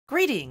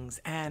Greetings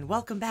and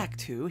welcome back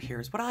to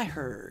Here's What I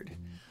Heard.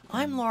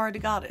 I'm Laura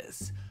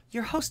DeGoddess,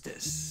 your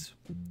hostess.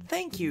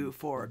 Thank you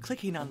for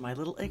clicking on my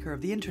little acre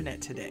of the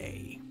internet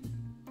today.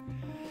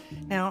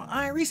 Now,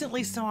 I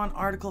recently saw an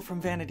article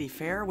from Vanity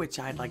Fair which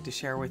I'd like to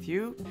share with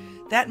you.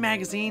 That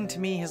magazine to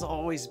me has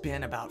always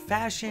been about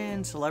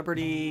fashion,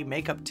 celebrity,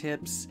 makeup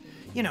tips,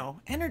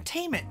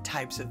 entertainment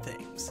types of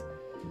things.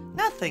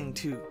 Nothing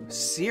too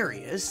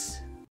serious.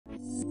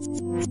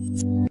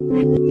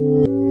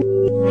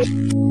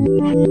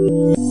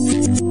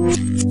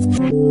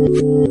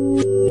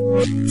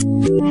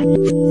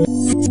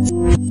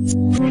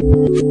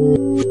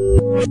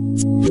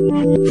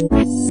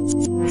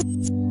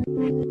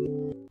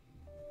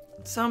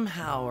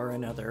 Somehow or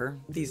another,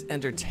 these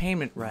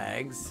entertainment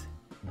rags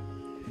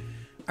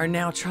are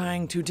now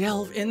trying to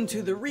delve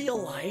into the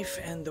real life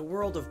and the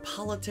world of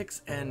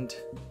politics and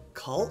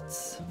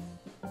cults.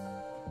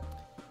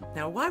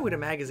 Now, why would a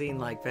magazine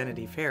like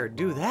Vanity Fair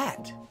do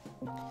that?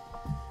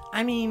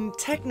 I mean,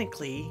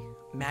 technically,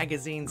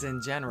 magazines in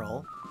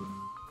general,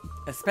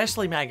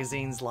 especially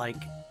magazines like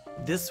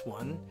this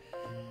one,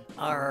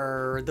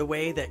 are the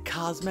way that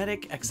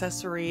cosmetic,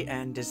 accessory,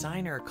 and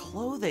designer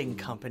clothing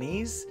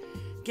companies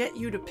get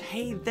you to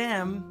pay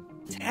them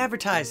to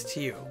advertise to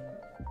you.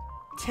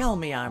 Tell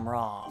me I'm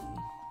wrong.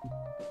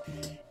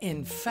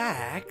 In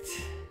fact,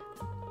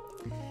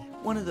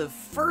 one of the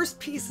first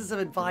pieces of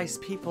advice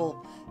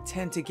people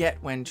tend to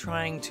get when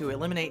trying to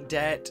eliminate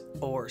debt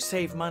or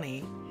save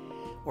money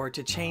or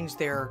to change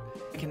their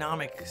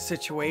economic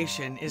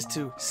situation is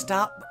to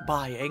stop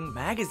buying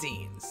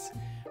magazines.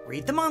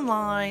 Read them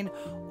online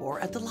or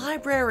at the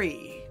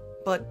library,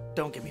 but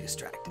don't get me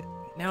distracted.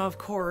 Now, of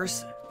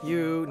course,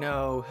 you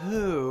know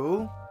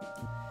who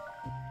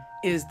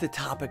is the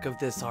topic of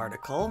this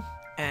article,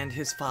 and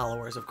his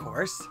followers, of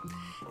course.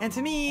 And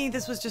to me,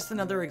 this was just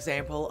another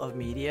example of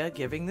media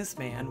giving this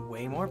man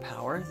way more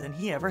power than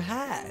he ever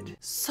had.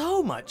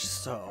 So much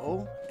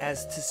so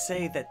as to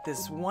say that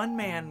this one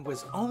man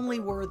was only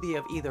worthy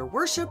of either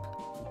worship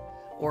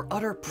or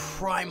utter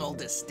primal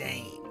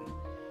disdain.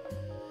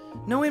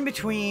 No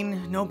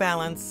in-between, no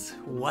balance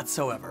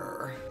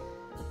whatsoever.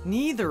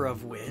 Neither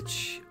of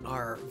which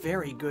are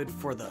very good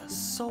for the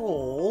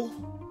soul.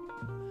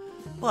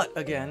 But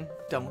again,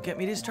 don't get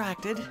me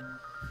distracted.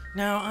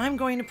 Now, I'm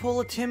going to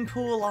pull a Tim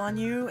Pool on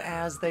you,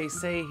 as they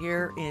say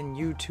here in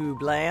YouTube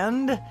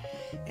land,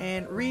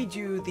 and read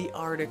you the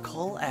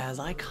article as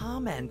I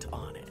comment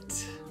on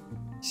it.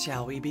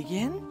 Shall we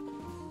begin?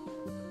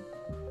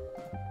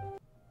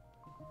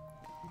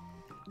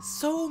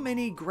 So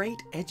many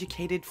great,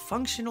 educated,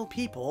 functional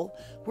people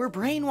were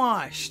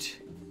brainwashed.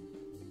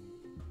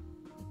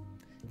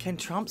 Can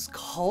Trump's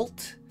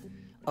cult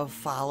of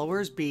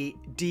followers be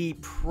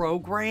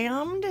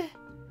deprogrammed?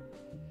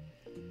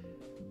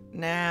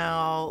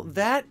 Now,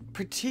 that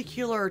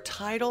particular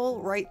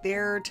title right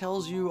there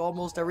tells you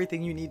almost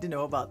everything you need to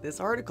know about this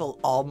article,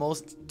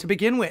 almost to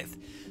begin with.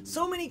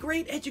 So many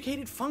great,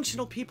 educated,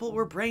 functional people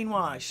were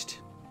brainwashed.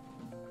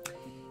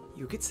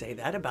 You could say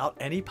that about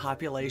any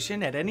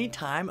population at any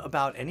time,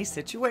 about any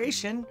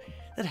situation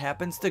that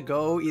happens to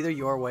go either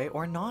your way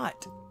or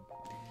not.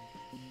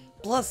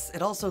 Plus,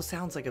 it also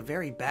sounds like a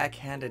very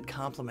backhanded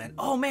compliment.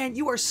 Oh man,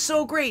 you are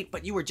so great,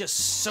 but you were just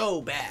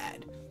so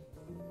bad.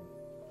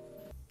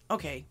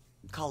 Okay,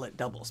 call it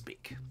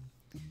doublespeak.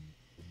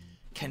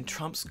 Can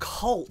Trump's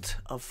cult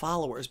of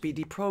followers be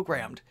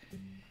deprogrammed?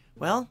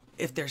 Well,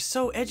 if they're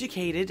so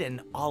educated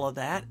and all of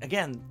that,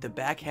 again, the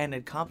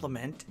backhanded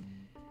compliment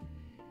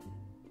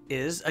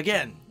is,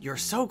 again, you're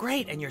so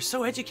great and you're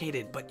so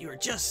educated, but you're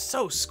just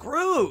so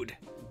screwed.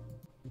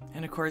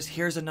 And of course,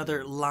 here's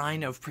another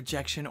line of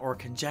projection or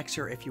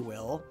conjecture, if you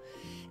will.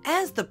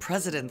 As the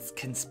president's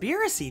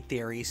conspiracy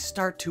theories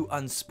start to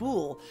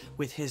unspool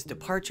with his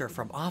departure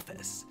from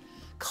office,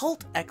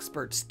 cult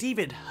expert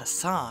Steven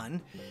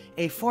Hassan,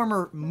 a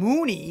former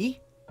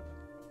Moonie,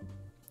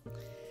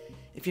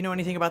 if you know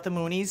anything about the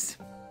Moonies,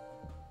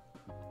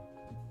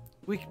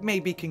 we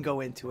maybe can go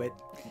into it,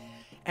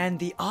 and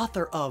the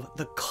author of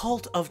The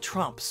Cult of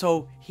Trump.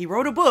 So he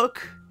wrote a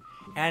book,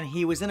 and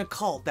he was in a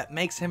cult that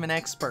makes him an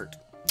expert.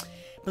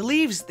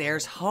 Believes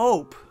there's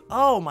hope.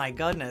 Oh my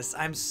goodness,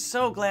 I'm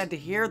so glad to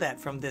hear that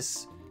from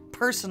this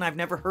person I've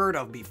never heard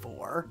of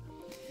before.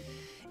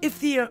 If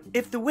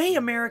the way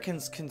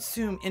Americans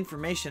consume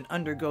information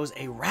undergoes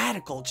a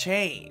radical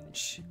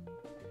change.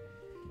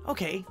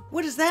 Okay,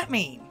 what does that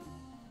mean?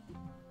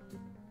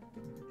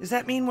 Does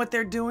that mean what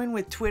they're doing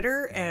with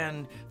Twitter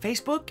and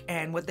Facebook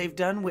and what they've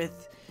done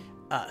with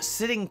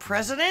sitting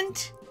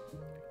president?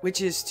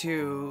 Which is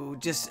to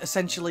just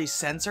essentially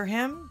censor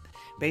him?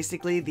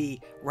 Basically, the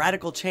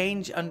radical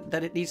change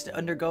that it needs to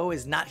undergo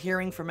is not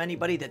hearing from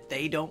anybody that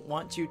they don't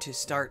want you to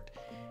start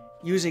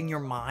using your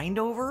mind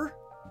over?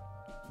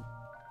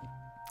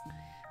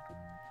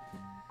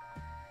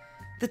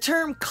 The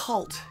term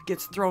cult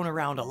gets thrown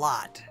around a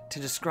lot to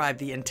describe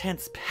the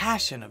intense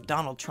passion of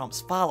Donald Trump's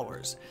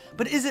followers,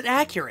 but is it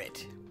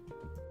accurate?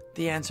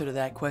 The answer to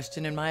that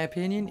question, in my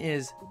opinion,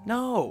 is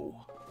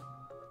no.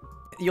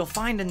 You'll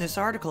find in this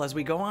article as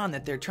we go on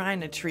that they're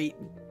trying to treat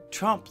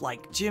Trump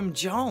like Jim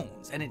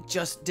Jones, and it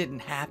just didn't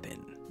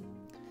happen.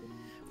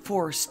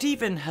 For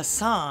Stephen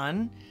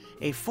Hassan,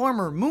 a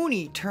former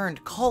Mooney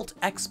turned cult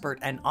expert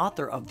and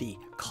author of The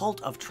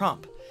Cult of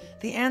Trump,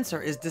 the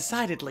answer is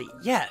decidedly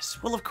yes.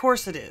 Well, of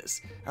course it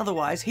is.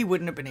 Otherwise, he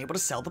wouldn't have been able to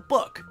sell the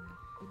book.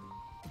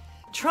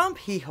 Trump,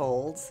 he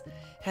holds,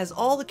 has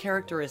all the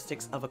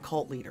characteristics of a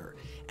cult leader,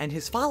 and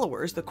his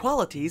followers the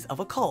qualities of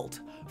a cult,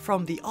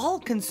 from the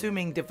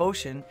all-consuming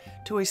devotion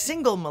to a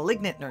single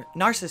malignant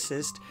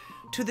narcissist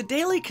to the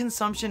daily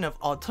consumption of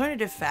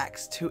alternative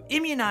facts to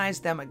immunize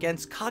them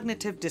against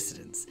cognitive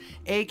dissidence,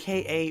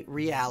 aka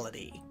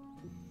reality.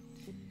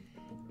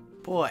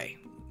 Boy,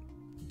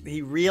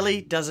 he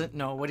really doesn't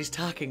know what he's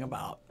talking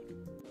about.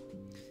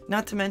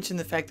 Not to mention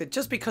the fact that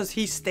just because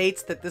he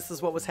states that this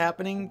is what was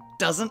happening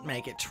doesn't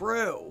make it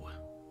true.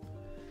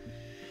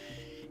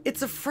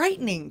 It's a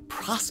frightening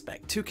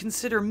prospect to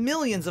consider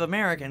millions of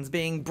Americans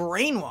being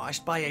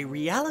brainwashed by a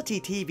reality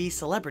TV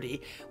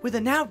celebrity with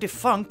a now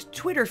defunct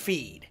Twitter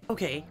feed.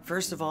 Okay,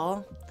 first of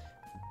all,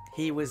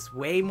 he was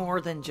way more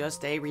than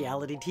just a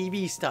reality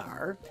TV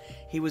star.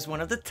 He was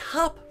one of the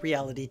top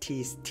reality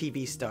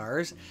TV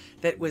stars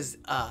that was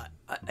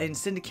in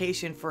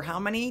syndication for how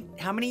many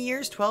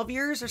years? 12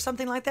 years or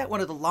something like that?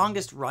 One of the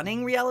longest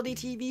running reality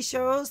TV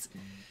shows.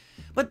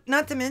 But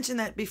not to mention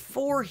that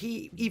before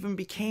he even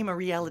became a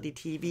reality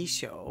TV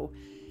show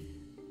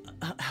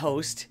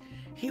host,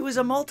 he was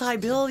a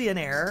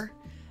multi-billionaire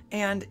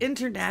and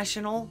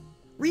international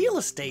real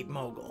estate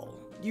mogul.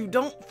 You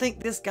don't think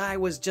this guy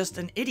was just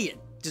an idiot,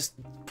 just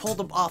pulled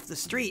him off the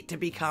street to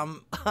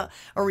become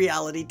a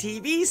reality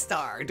TV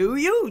star, do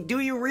you?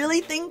 Do you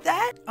really think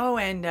that? Oh,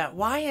 and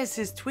why is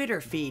his Twitter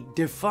feed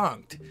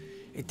defunct?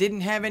 It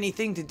didn't have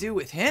anything to do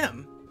with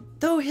him.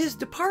 Though his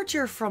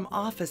departure from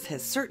office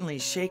has certainly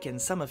shaken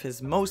some of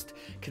his most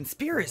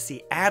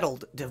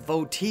conspiracy-addled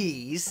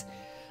devotees,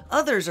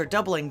 others are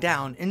doubling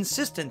down,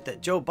 insistent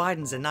that Joe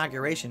Biden's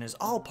inauguration is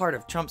all part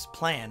of Trump's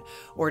plan,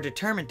 or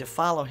determined to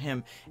follow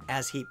him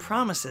as he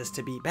promises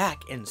to be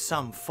back in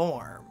some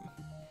form.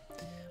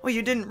 Well,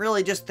 you didn't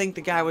really just think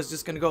the guy was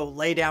just going to go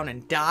lay down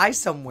and die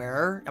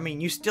somewhere. I mean,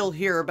 you still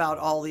hear about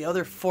all the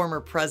other former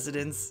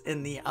presidents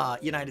in the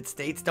United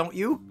States, don't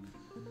you?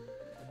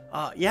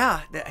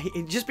 Yeah,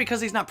 just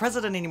because he's not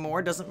president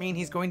anymore doesn't mean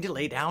he's going to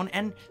lay down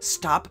and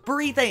stop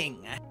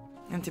breathing.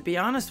 And to be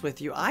honest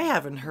with you, I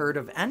haven't heard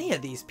of any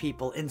of these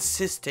people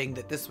insisting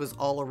that this was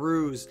all a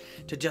ruse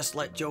to just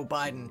let Joe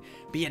Biden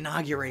be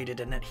inaugurated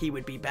and that he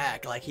would be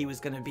back like he was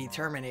going to be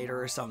Terminator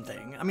or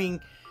something. I mean,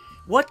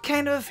 what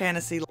kind of a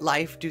fantasy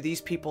life do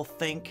these people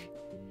think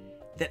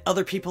that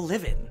other people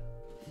live in?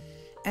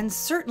 And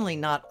certainly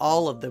not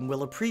all of them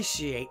will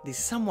appreciate the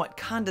somewhat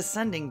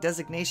condescending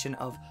designation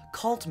of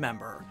cult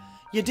member.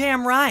 You're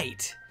damn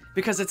right,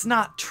 because it's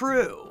not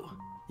true.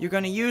 You're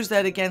going to use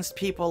that against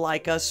people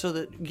like us so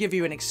that give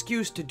you an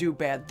excuse to do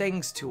bad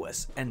things to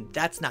us, and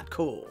that's not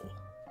cool.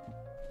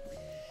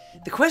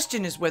 The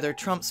question is whether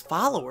Trump's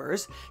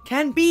followers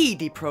can be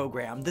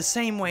deprogrammed the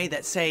same way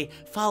that, say,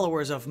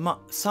 followers of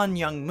Sun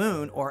Myung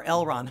Moon or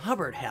L. Ron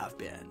Hubbard have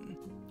been.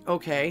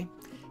 Okay,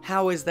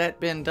 how has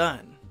that been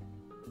done?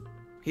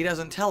 He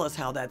doesn't tell us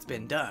how that's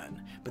been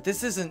done, but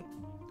this isn't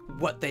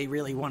what they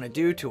really want to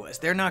do to us.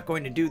 They're not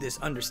going to do this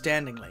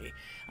understandingly.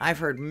 I've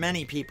heard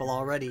many people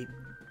already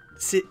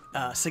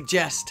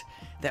suggest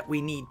that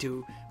we need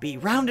to be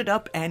rounded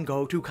up and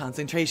go to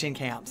concentration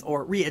camps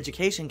or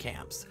re-education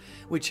camps,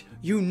 which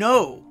you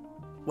know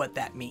what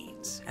that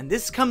means. And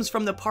this comes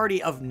from the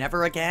party of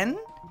never again?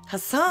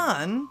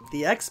 Hassan,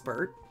 the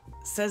expert,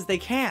 says they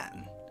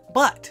can,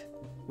 but,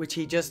 which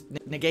he just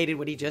negated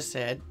what he just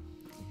said,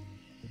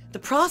 the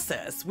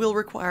process will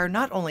require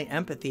not only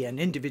empathy and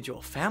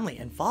individual family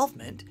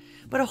involvement,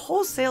 but a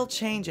wholesale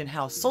change in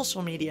how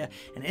social media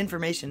and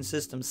information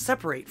systems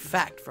separate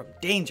fact from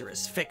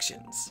dangerous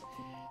fictions.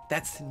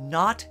 That's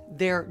not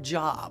their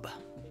job.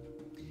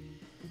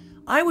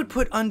 I would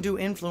put undue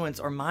influence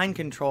or mind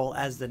control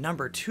as the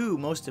number 2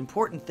 most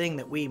important thing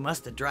that we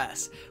must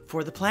address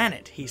for the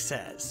planet, he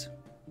says.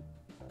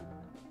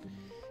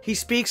 He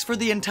speaks for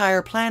the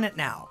entire planet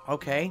now,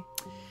 okay?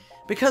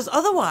 Because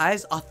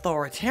otherwise,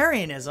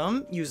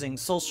 authoritarianism using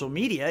social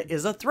media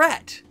is a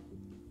threat.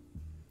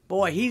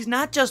 Boy, he's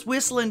not just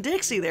whistling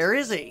Dixie there,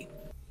 is he?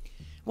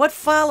 What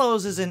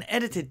follows is an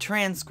edited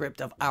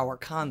transcript of our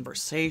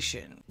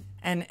conversation.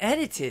 An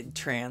edited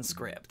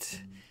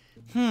transcript.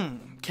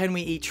 Can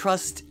we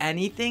trust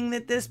anything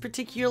that this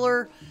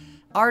particular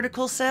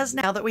article says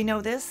now that we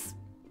know this?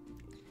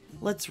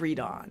 Let's read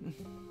on.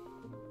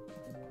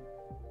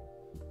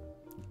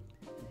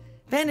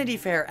 Vanity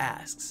Fair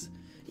asks,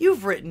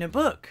 you've written a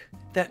book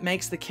that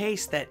makes the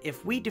case that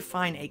if we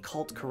define a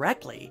cult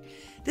correctly,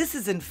 this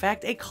is in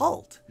fact a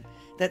cult.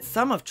 That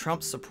some of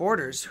Trump's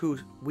supporters who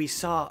we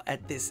saw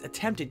at this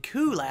attempted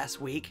coup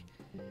last week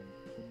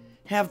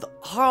have the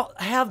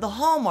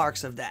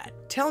hallmarks of that.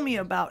 Tell me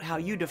about how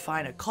you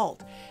define a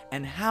cult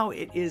and how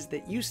it is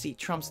that you see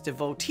Trump's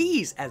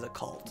devotees as a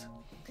cult.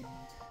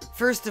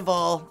 First of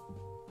all,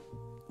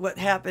 what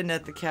happened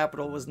at the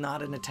Capitol was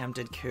not an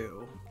attempted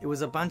coup. It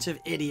was a bunch of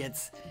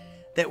idiots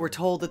that were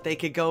told that they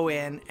could go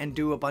in and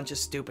do a bunch of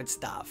stupid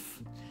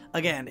stuff.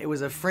 Again, it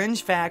was a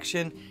fringe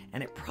faction,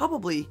 and it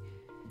probably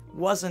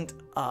wasn't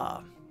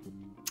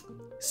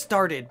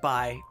started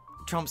by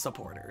Trump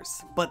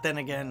supporters. But then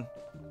again,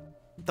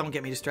 don't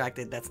get me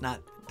distracted. That's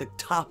not the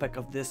topic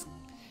of this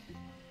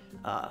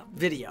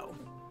video.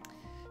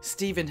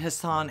 Stephen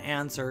Hassan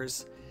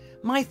answers,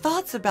 my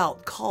thoughts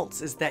about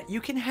cults is that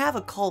you can have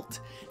a cult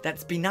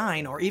that's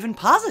benign or even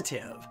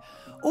positive,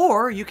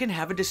 or you can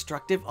have a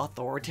destructive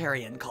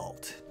authoritarian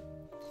cult.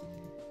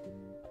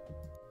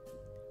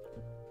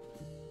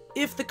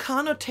 If the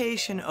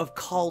connotation of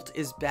cult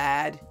is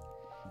bad,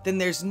 then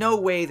there's no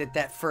way that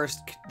that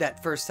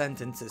first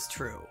sentence is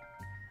true.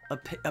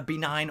 A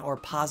benign or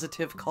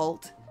positive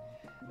cult?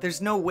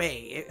 There's no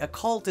way. A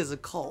cult is a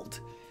cult.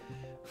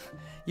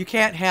 You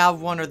can't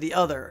have one or the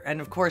other. And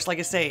of course, like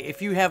I say,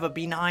 if you have a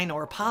benign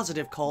or a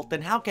positive cult,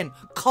 then how can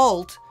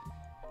cult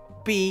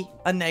be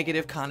a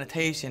negative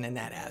connotation in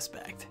that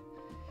aspect?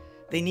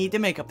 They need to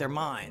make up their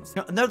minds.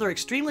 Another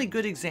extremely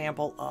good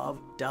example of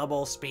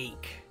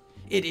doublespeak.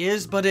 It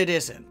is, but it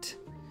isn't.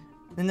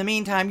 In the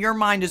meantime, your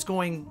mind is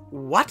going,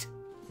 what?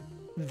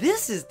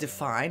 This is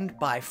defined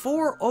by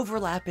 4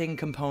 overlapping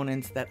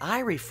components that I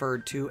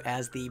referred to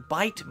as the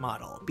BITE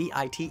model,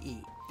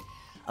 B-I-T-E,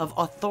 of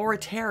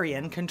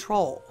authoritarian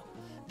control.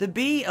 The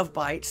B of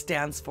BITE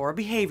stands for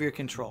behavior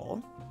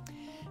control.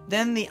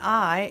 Then the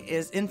I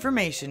is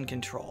information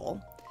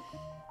control.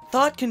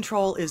 Thought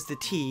control is the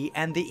T,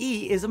 and the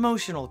E is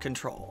emotional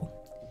control.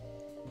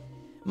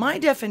 My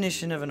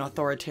definition of an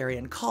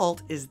authoritarian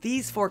cult is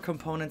these 4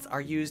 components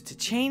are used to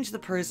change the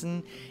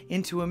person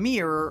into a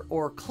mirror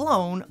or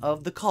clone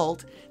of the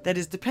cult that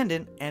is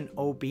dependent and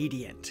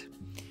obedient.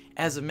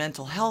 As a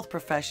mental health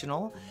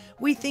professional,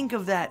 we think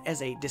of that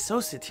as a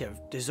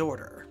dissociative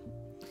disorder,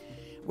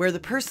 where the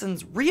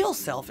person's real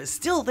self is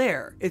still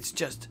there, it's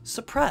just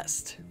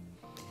suppressed.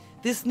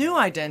 This new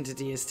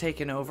identity is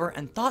taken over,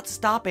 and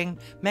thought-stopping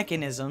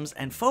mechanisms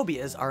and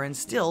phobias are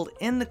instilled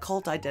in the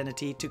cult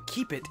identity to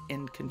keep it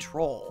in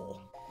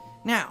control.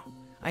 Now,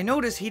 I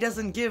notice he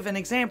doesn't give an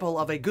example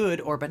of a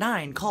good or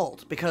benign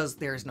cult, because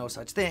there's no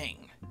such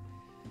thing.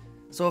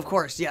 So of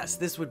course, yes,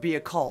 this would be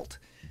a cult.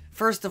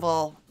 First of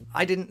all,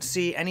 I didn't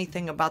see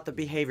anything about the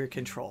behavior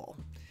control.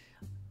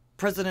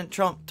 President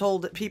Trump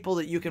told people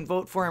that you can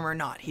vote for him or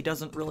not. He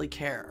doesn't really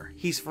care.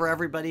 He's for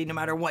everybody no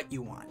matter what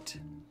you want.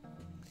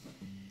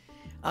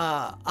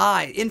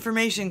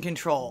 Information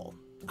control.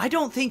 I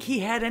don't think he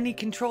had any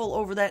control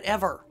over that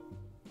ever.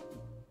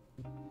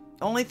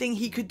 The only thing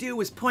he could do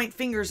was point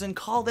fingers and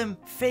call them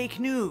fake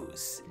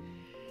news.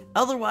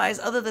 Otherwise,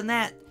 other than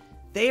that,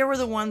 they were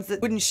the ones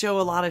that wouldn't show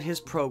a lot of his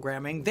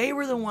programming. They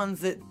were the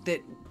ones that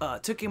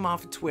took him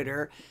off of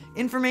Twitter.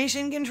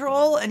 Information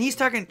control, and he's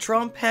talking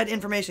Trump had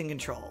information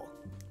control.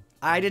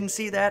 I didn't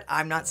see that.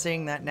 I'm not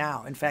seeing that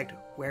now. In fact,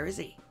 where is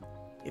he?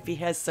 If he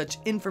has such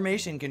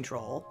information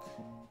control,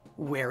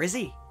 where is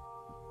he?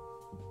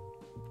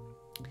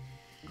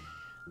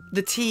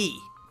 The T,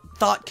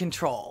 thought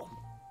control.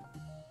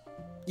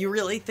 You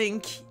really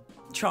think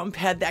Trump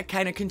had that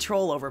kind of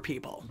control over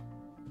people?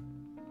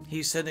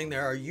 He's sitting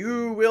there,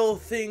 you will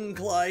think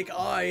like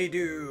I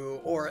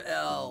do, or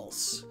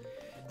else.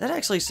 That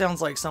actually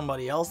sounds like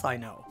somebody else I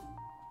know.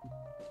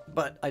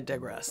 But I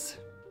digress.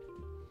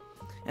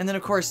 And then,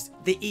 of course,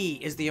 the E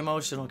is the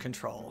emotional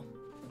control.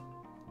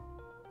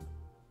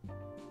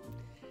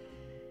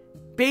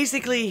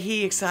 Basically,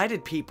 he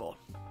excited people.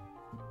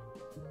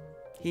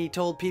 He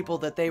told people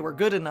that they were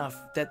good enough,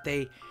 that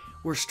they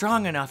were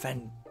strong enough,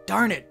 and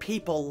darn it,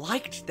 people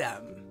liked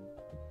them.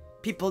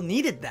 People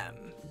needed them.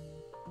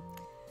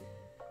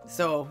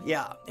 So,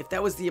 yeah, if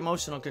that was the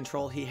emotional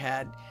control he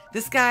had,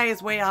 this guy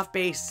is way off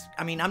base.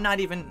 I mean, I'm not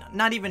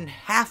even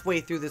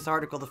halfway through this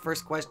article, the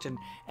first question,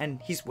 and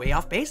he's way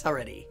off base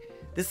already.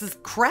 This is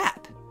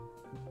crap.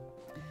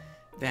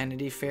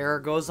 Vanity Fair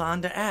goes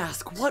on to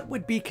ask, what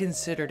would be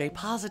considered a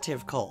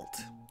positive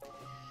cult?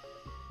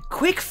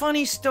 Quick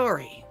funny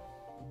story.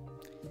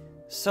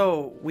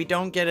 So, we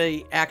don't get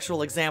an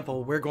actual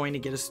example, we're going to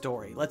get a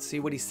story. Let's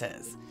see what he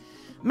says.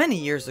 Many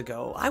years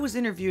ago, I was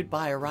interviewed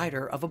by a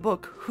writer of a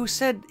book who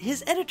said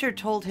his editor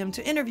told him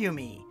to interview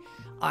me.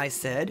 I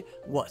said,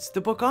 what's the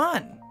book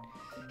on?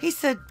 He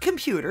said,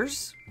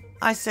 computers.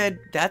 I said,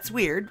 that's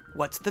weird.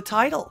 What's the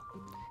title?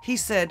 He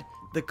said,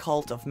 The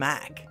Cult of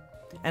Mac.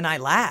 And I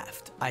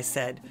laughed. I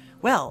said,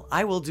 well,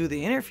 I will do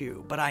the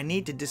interview, but I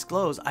need to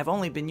disclose I've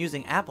only been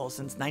using Apple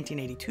since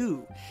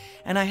 1982,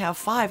 and I have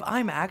 5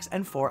 iMacs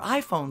and 4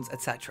 iPhones,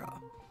 etc.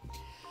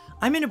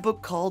 I'm in a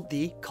book called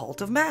The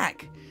Cult of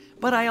Mac,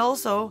 but I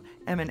also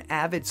am an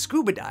avid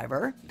scuba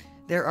diver.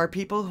 There are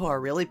people who are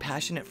really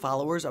passionate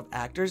followers of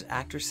actors,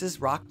 actresses,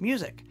 rock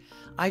music.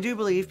 I do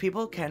believe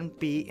people can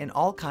be in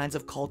all kinds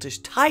of cultish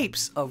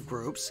types of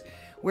groups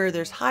where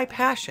there's high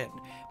passion,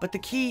 but the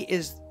key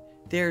is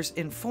there's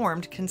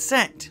informed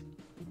consent.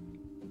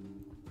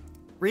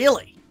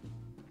 Really?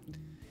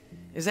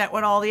 Is that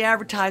what all the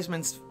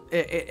advertisements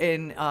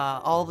in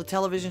all the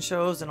television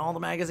shows and all the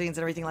magazines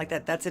and everything like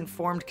that. That's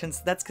informed,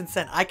 that's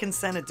consent. I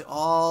consented to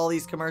all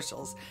these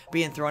commercials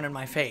being thrown in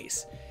my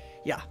face.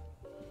 Yeah.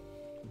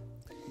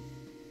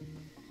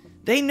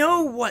 They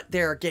know what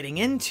they're getting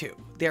into.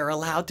 They're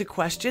allowed to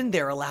question,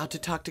 they're allowed to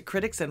talk to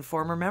critics and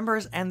former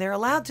members, and they're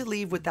allowed to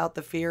leave without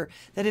the fear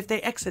that if they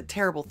exit,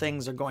 terrible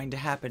things are going to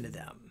happen to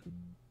them.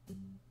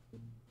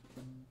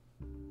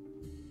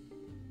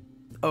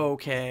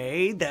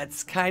 Okay,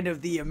 that's kind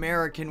of the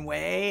American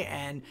way,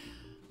 and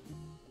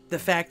the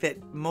fact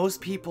that most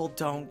people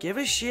don't give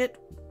a shit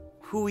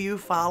who you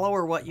follow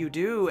or what you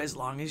do as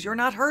long as you're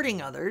not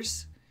hurting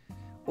others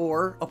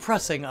or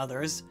oppressing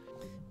others.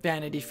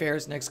 Vanity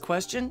Fair's next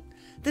question.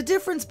 The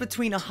difference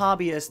between a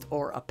hobbyist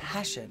or a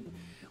passion,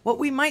 what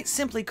we might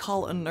simply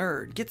call a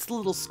nerd, gets a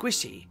little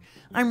squishy.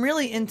 I'm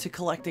really into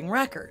collecting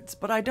records,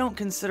 but I don't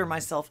consider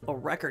myself a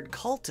record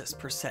cultist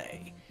per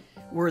se.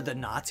 Were the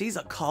Nazis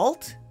a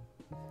cult?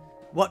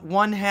 What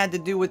one had to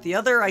do with the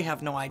other, I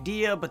have no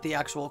idea, but the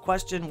actual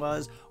question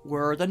was,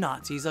 were the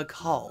Nazis a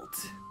cult?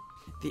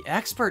 The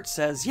expert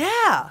says,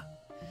 yeah!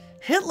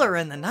 Hitler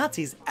and the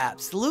Nazis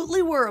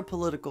absolutely were a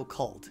political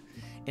cult.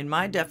 In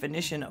my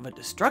definition of a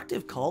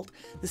destructive cult,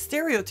 the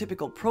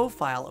stereotypical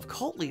profile of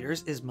cult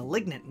leaders is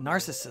malignant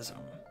narcissism.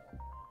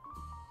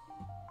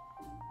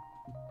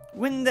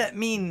 Wouldn't that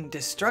mean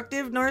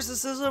destructive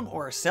narcissism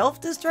or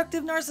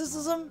self-destructive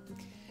narcissism?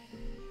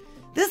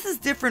 This is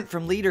different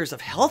from leaders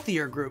of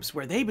healthier groups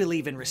where they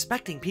believe in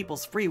respecting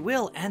people's free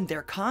will and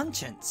their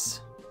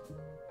conscience.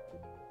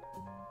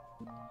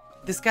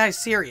 This guy's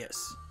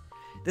serious.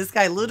 This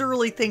guy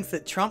literally thinks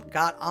that Trump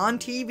got on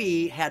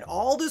TV, had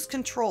all this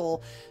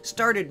control,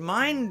 started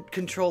mind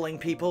controlling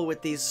people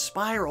with these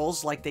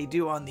spirals like they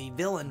do on the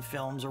villain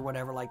films or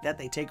whatever like that.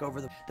 They take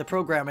over the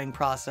programming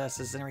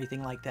processes and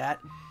everything like that.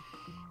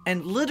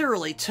 And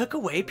literally took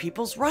away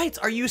people's rights.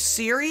 Are you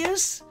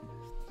serious?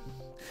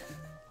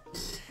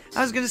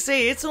 I was going to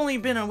say, it's only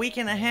been a week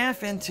and a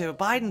half into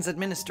Biden's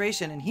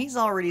administration and he's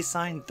already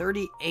signed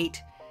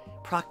 38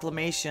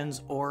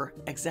 proclamations or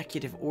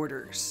executive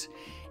orders.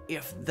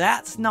 If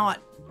that's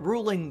not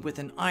ruling with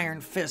an iron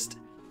fist,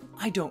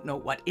 I don't know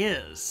what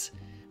is.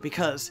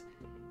 Because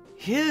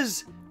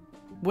his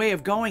way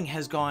of going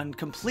has gone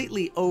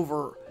completely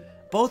over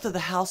both of the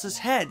House's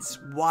heads.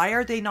 Why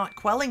are they not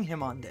quelling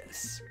him on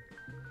this?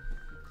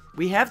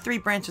 We have 3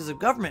 branches of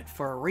government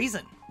for a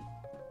reason.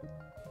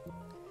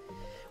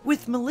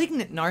 With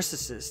malignant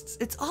narcissists,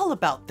 it's all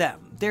about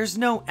them. There's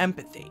no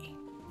empathy.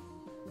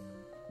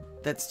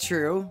 That's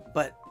true,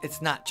 but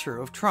it's not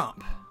true of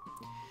Trump.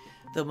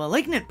 The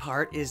malignant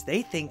part is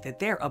they think that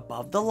they're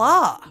above the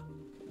law.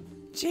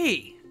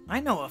 Gee, I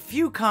know a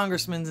few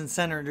congressmen and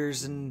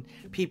senators and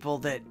people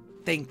that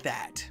think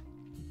that.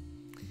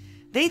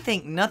 They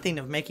think nothing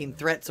of making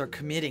threats or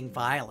committing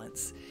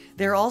violence.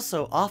 They're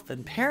also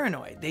often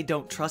paranoid. They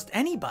don't trust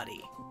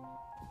anybody.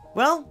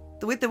 Well,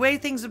 with the way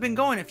things have been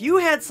going, if you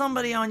had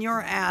somebody on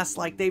your ass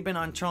like they've been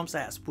on Trump's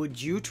ass,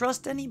 would you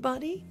trust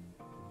anybody?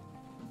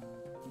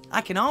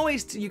 You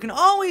can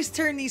always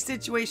turn these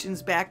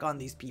situations back on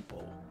these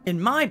people. In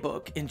my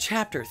book, in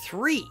chapter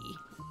 3,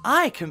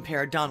 I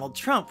compare Donald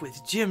Trump with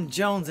Jim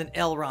Jones and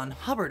L. Ron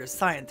Hubbard of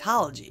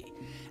Scientology,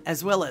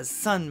 as well as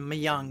Sun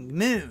Myung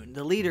Moon,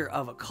 the leader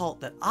of a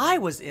cult that I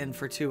was in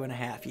for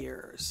 2.5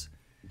 years.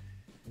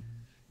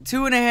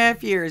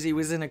 2.5 years he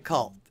was in a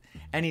cult,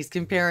 and he's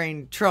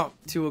comparing Trump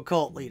to a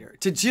cult leader,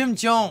 to Jim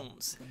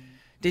Jones.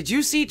 Did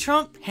you see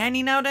Trump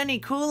handing out any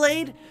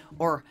Kool-Aid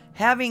or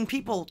having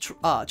people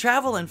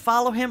travel and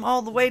follow him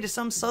all the way to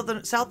some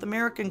South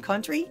American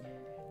country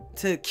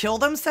to kill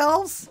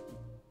themselves?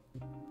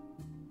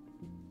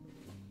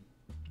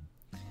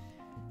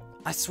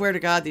 I swear to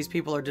God, these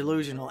people are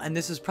delusional, and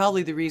this is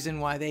probably the reason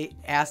why they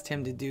asked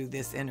him to do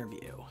this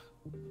interview.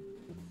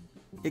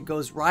 It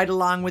goes right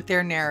along with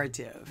their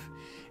narrative.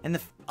 And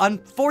the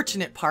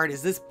unfortunate part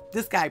is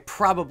this guy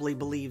probably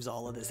believes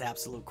all of this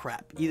absolute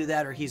crap. Either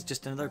that or he's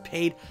just another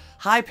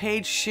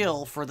high-paid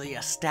shill for the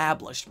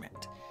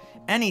establishment.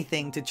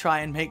 Anything to try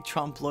and make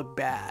Trump look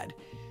bad.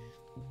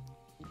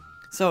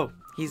 So,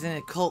 he's in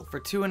a cult for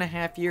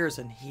 2.5 years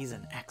and he's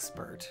an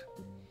expert.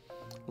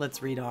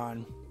 Let's read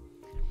on.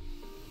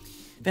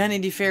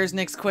 Vanity Fair's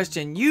next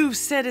question. You've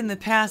said in the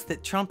past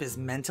that Trump is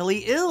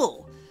mentally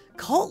ill.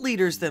 Cult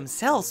leaders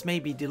themselves may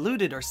be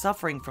deluded or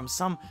suffering from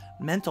some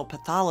mental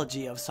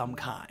pathology of some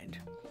kind.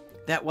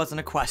 That wasn't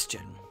a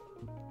question.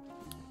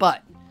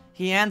 But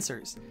he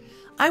answers,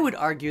 I would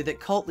argue that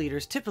cult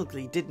leaders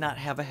typically did not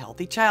have a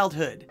healthy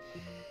childhood.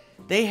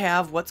 They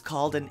have what's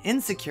called an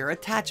insecure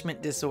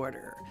attachment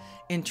disorder.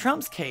 In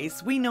Trump's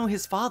case, we know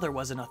his father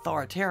was an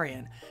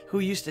authoritarian who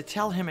used to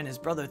tell him and his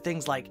brother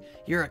things like,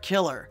 you're a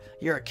killer,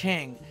 you're a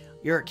king,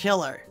 you're a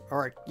killer,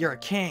 or you're a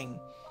king,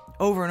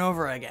 over and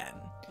over again.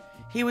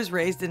 He was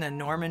raised in a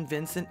Norman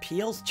Vincent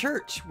Peale's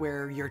church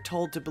where you're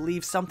told to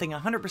believe something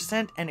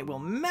 100% and it will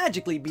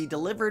magically be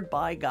delivered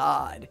by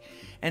God,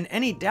 and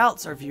any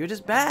doubts are viewed as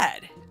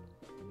bad.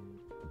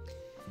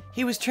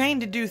 He was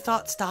trained to do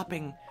thought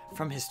stopping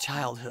from his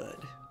childhood.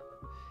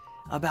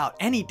 about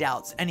any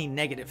doubts, any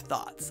negative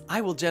thoughts.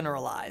 I will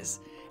generalize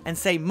and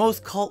say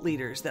most cult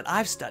leaders that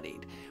I've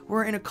studied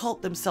were in a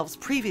cult themselves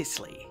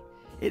previously.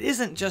 It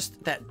isn't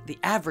just that the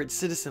average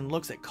citizen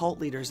looks at cult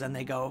leaders and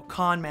they go,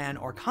 con man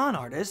or con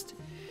artist.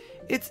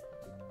 It's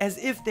as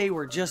if they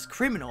were just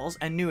criminals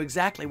and knew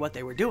exactly what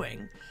they were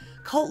doing.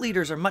 Cult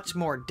leaders are much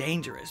more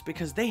dangerous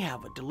because they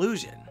have a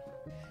delusion.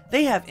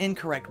 They have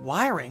incorrect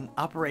wiring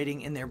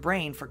operating in their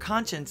brain for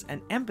conscience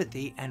and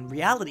empathy and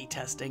reality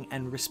testing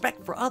and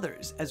respect for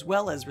others, as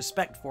well as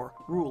respect for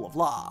rule of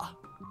law.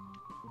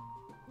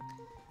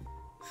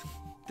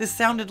 This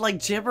sounded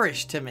like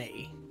gibberish to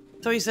me.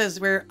 So he says,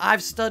 where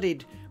I've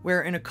studied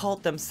were in a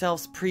cult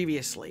themselves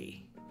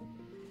previously.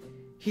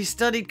 He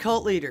studied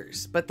cult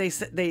leaders, but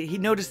he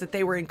noticed that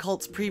they were in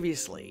cults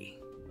previously.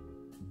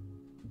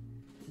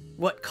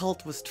 What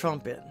cult was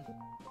Trump in?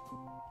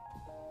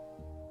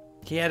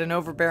 He had an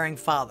overbearing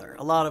father.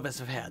 A lot of us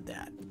have had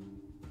that.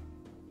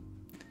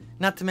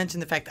 Not to mention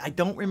the fact that I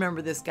don't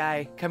remember this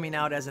guy coming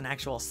out as an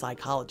actual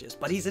psychologist,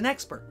 but he's an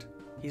expert.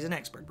 He's an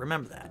expert,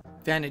 remember that.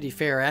 Vanity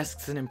Fair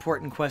asks an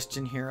important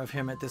question here of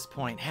him at this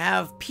point.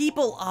 Have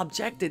people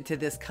objected to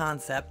this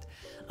concept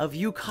of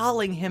you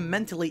calling him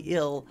mentally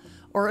ill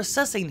or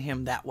assessing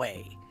him that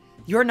way?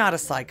 You're not a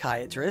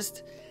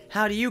psychiatrist.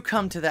 How do you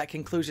come to that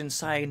conclusion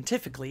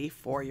scientifically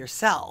for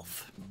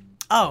yourself?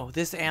 Oh,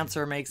 this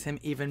answer makes him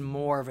even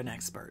more of an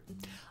expert.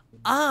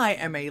 I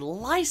am a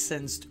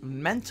licensed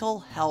mental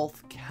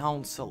health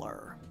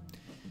counselor.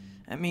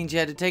 That means you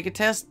had to take a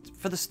test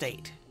for the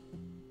state.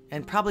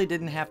 And probably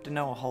didn't have to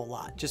know a whole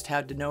lot, just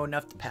had to know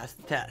enough to pass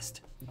the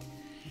test.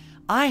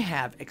 I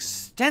have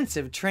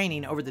extensive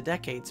training over the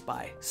decades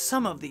by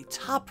some of the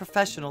top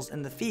professionals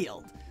in the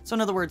field. So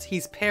in other words,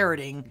 he's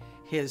parroting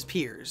his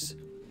peers.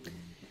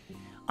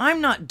 I'm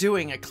not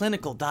doing a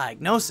clinical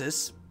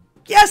diagnosis.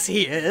 Yes,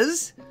 he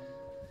is!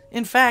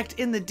 In fact,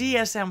 in the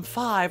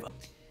DSM-5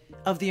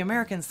 of the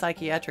American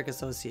Psychiatric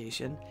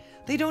Association,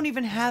 they don't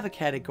even have a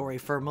category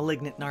for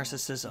malignant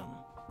narcissism.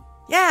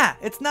 Yeah,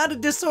 it's not a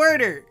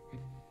disorder.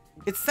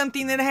 It's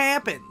something that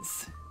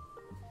happens.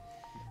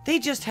 They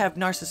just have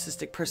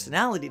narcissistic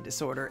personality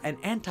disorder and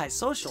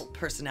antisocial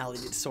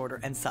personality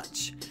disorder and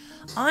such.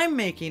 I'm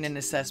making an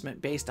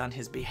assessment based on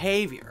his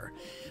behavior,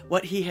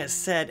 what he has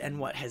said and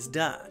what has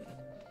done,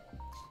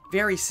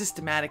 very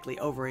systematically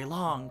over a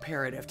long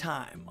period of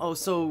time. Oh,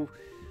 so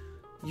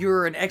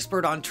you're an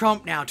expert on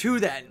Trump now too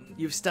then?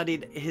 You've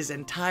studied his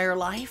entire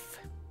life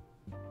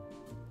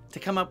to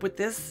come up with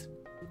this?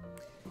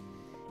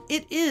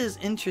 It is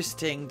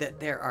interesting that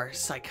there are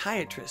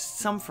psychiatrists,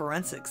 some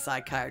forensic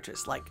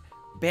psychiatrists like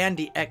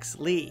Bandy X.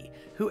 Lee,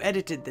 who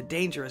edited The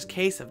Dangerous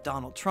Case of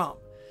Donald Trump,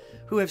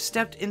 who have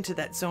stepped into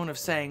that zone of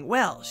saying,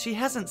 well, she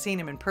hasn't seen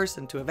him in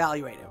person to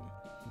evaluate him.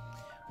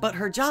 But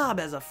her job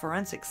as a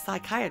forensic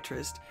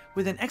psychiatrist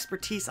with an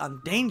expertise on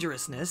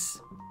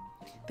dangerousness,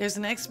 there's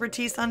an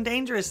expertise on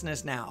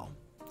dangerousness now.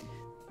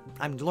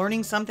 I'm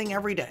learning something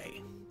every day.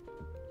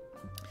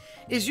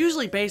 Is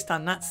usually based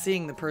on not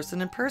seeing the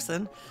person in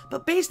person,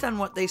 but based on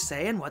what they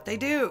say and what they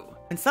do.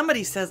 When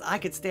somebody says I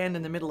could stand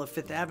in the middle of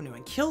Fifth Avenue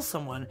and kill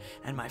someone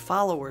and my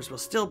followers will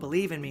still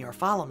believe in me or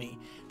follow me,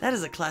 that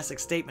is a classic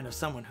statement of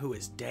someone who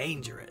is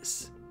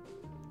dangerous.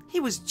 He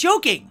was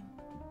joking!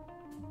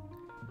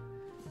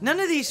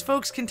 None of these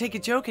folks can take a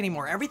joke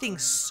anymore.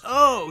 Everything's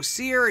so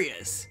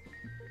serious.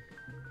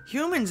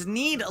 Humans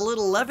need a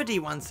little levity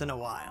once in a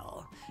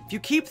while. If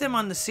you keep them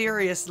on the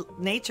serious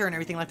nature and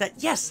everything like that,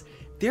 yes,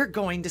 they're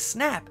going to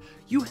snap.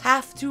 You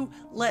have to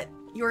let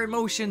your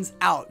emotions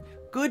out.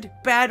 Good,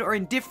 bad, or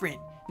indifferent.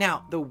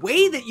 Now, the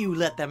way that you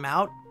let them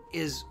out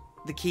is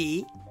the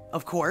key,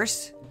 of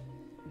course.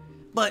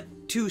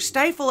 But to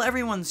stifle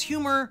everyone's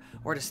humor,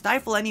 or to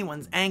stifle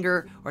anyone's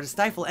anger, or to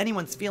stifle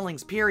anyone's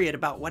feelings, period,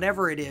 about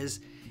whatever it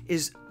is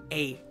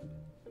a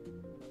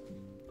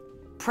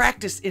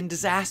practice in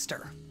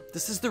disaster.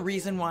 This is the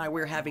reason why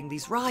we're having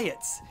these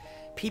riots.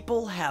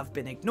 People have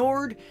been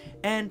ignored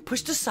and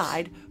pushed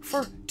aside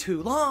for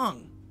too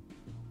long.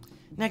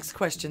 Next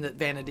question that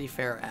Vanity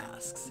Fair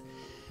asks.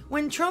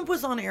 When Trump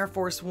was on Air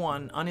Force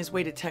One on his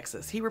way to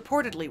Texas, he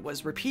reportedly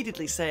was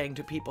repeatedly saying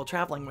to people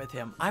traveling with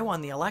him, I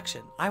won the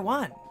election. I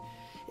won.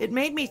 It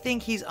made me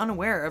think he's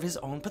unaware of his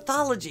own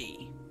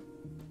pathology.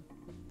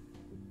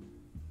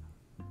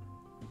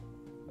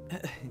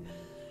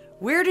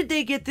 Where did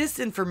they get this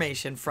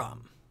information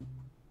from?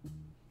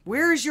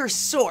 Where's your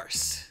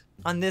source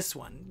on this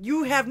one?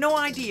 You have no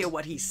idea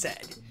what he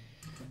said.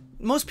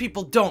 Most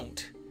people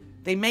don't.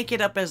 They make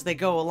it up as they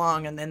go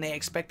along and then they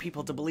expect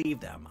people to believe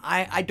them.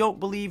 I don't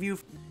believe you.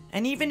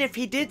 And even if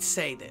he did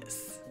say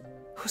this,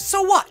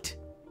 so what?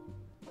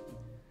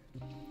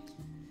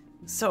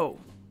 So,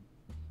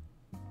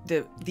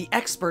 the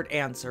expert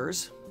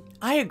answers,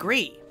 I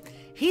agree.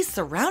 He's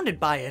surrounded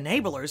by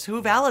enablers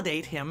who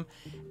validate him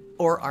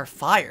or are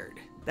fired.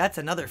 That's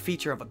another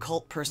feature of a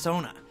cult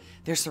persona.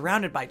 They're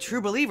surrounded by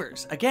true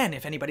believers. Again,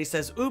 if anybody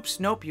says, oops,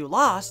 nope, you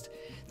lost,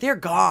 they're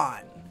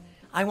gone.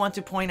 I want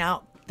to point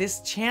out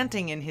this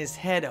chanting in his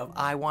head of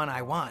I won,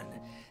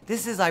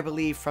 This is, I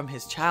believe, from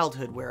his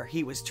childhood where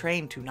he was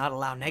trained to not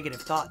allow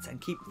negative thoughts and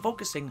keep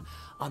focusing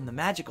on the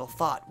magical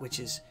thought, which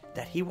is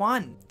that he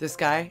won. This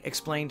guy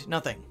explained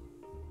nothing.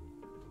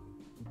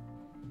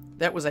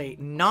 That was a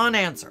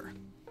non-answer.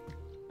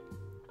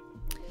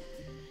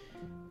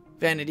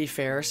 Vanity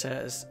Fair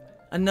says,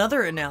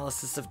 another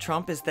analysis of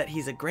Trump is that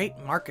he's a great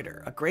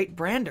marketer, a great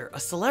brander, a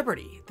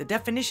celebrity. The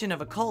definition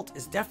of a cult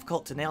is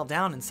difficult to nail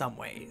down in some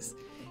ways.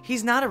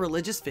 He's not a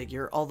religious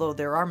figure, although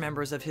there are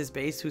members of his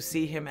base who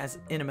see him as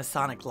in a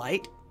Masonic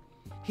light.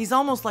 He's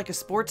almost like a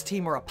sports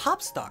team or a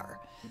pop star.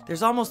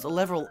 There's almost a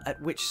level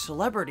at which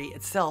celebrity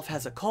itself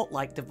has a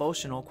cult-like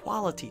devotional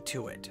quality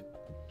to it.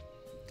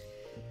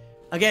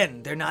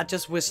 Again, they're not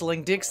just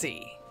whistling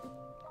Dixie.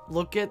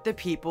 Look at the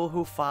people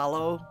who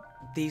follow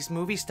these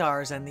movie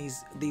stars and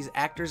these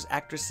actors,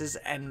 actresses,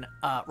 and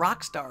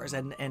rock stars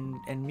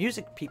and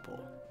music people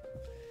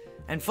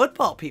and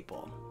football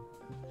people.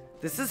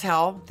 This is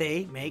how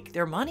they make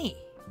their money.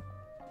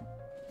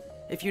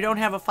 If you don't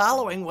have a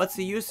following, what's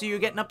the use of you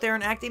getting up there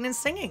and acting and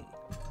singing?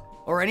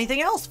 Or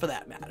anything else for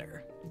that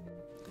matter.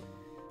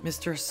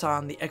 Mr.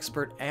 San, the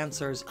expert,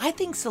 answers, I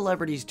think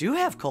celebrities do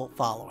have cult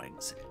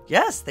followings.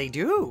 Yes, they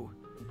do.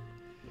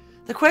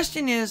 The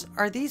question is,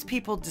 are these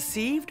people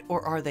deceived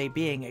or are they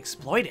being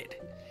exploited?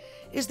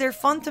 Is their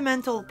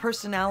fundamental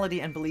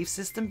personality and belief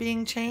system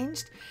being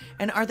changed?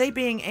 And are they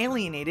being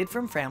alienated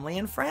from family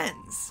and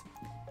friends?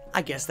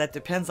 I guess that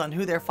depends on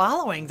who they're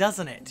following,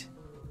 doesn't it?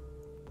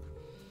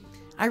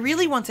 I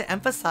really want to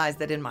emphasize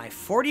that in my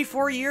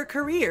 44-year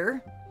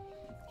career,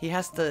 he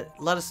has to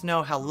let us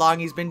know how long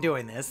he's been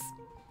doing this.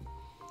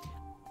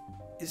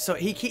 So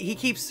he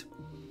keeps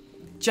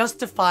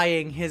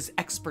justifying his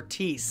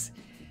expertise.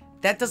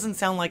 That doesn't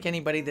sound like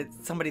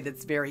somebody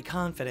that's very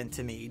confident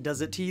to me.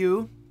 Does it to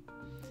you?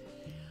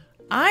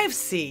 I've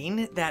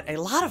seen that a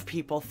lot of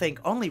people think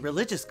only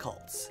religious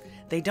cults.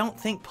 They don't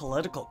think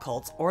political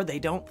cults, or they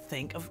don't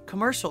think of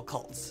commercial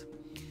cults.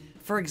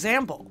 For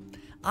example,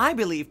 I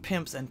believe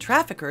pimps and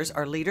traffickers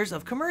are leaders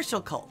of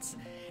commercial cults,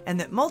 and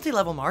that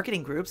multi-level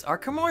marketing groups are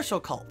commercial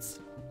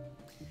cults.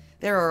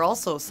 There are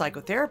also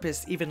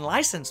psychotherapists, even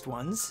licensed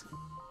ones.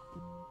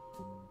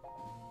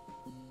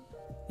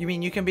 You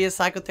mean you can be a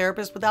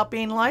psychotherapist without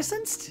being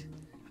licensed?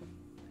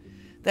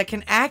 That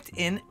can act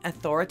in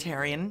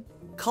authoritarian,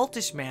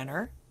 cultish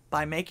manner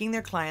by making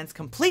their clients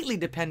completely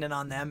dependent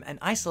on them and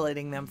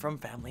isolating them from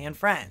family and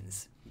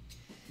friends.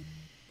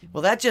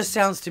 Well, that just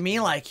sounds to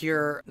me like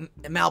you're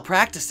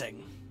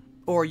malpracticing,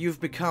 or you've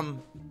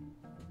become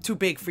too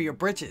big for your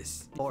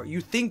britches, or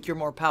you think you're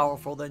more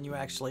powerful than you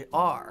actually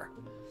are.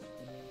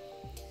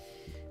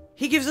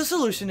 He gives a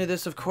solution to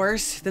this, of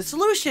course. The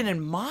solution, in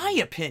my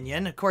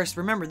opinion, of course,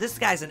 remember, this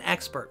guy's an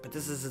expert, but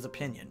this is his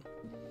opinion.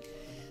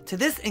 To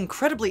this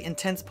incredibly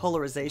intense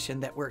polarization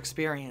that we're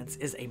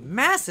experiencing is a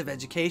massive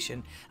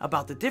education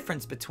about the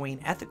difference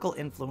between ethical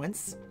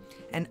influence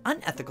and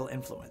unethical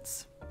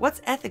influence.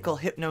 What's ethical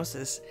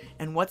hypnosis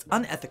and what's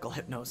unethical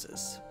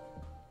hypnosis?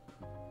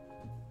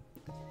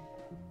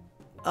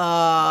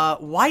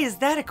 Why is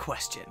that a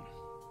question?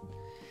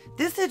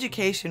 This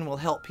education will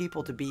help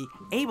people to be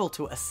able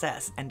to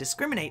assess and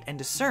discriminate and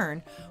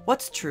discern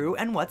what's true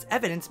and what's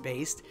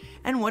evidence-based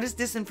and what is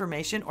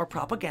disinformation or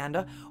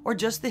propaganda or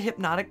just the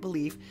hypnotic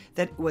belief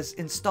that was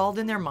installed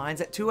in their minds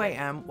at 2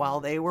 a.m. while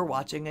they were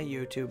watching a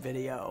YouTube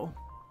video.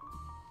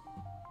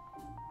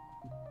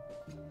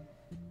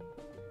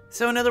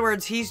 So in other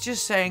words, he's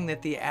just saying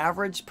that the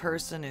average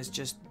person is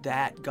just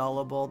that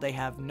gullible. They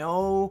have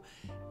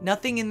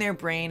nothing in their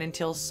brain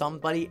until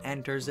somebody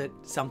enters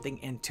something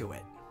into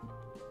it.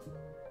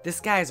 This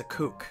guy is a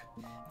kook.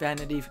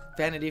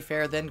 Vanity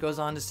Fair then goes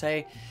on to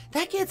say,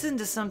 that gets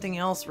into something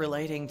else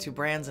relating to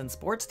brands and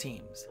sports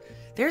teams.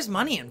 There's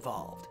money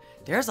involved.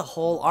 There's a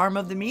whole arm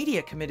of the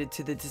media committed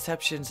to the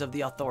deceptions of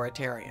the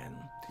authoritarian.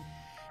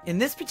 In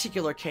this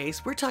particular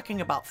case, we're talking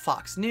about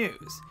Fox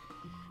News.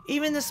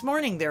 Even this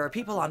morning, there are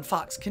people on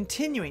Fox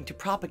continuing to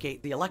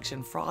propagate the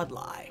election fraud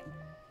lie.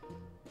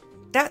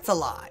 That's a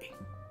lie.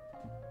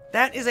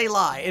 That is a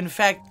lie. In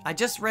fact, I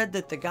just read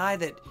that the guy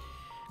that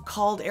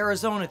called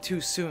Arizona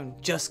too soon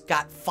just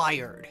got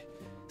fired.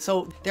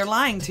 So they're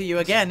lying to you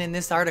again in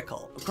this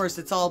article. Of course,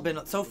 it's all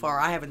been, so far,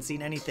 I haven't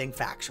seen anything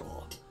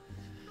factual.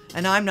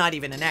 And I'm not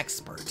even an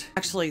expert.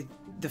 Actually,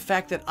 the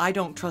fact that I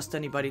don't trust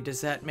anybody, does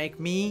that make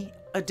me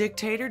a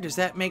dictator? Does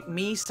that make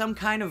me some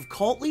kind of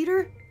cult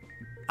leader?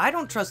 I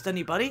don't trust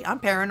anybody. I'm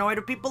paranoid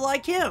of people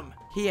like him.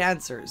 He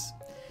answers,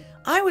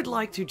 I would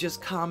like to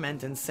just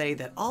comment and say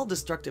that all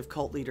destructive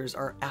cult leaders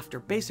are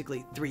after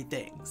basically 3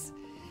 things.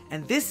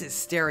 And this is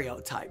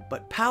stereotype,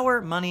 but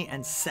power, money,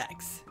 and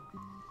sex.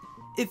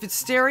 If it's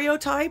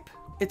stereotype,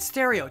 it's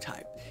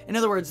stereotype. In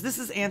other words, this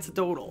is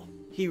anecdotal.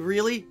 He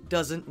really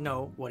doesn't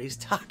know what he's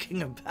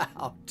talking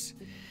about.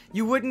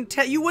 You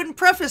wouldn't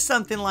preface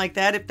something like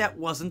that if that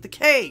wasn't the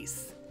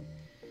case.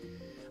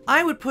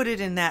 I would put it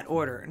in that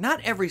order.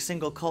 Not every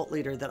single cult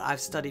leader that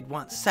I've studied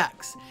wants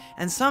sex,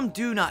 and some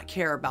do not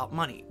care about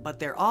money, but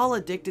they're all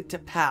addicted to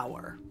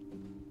power.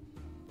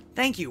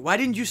 Thank you. Why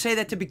didn't you say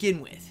that to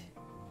begin with?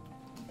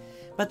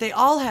 but they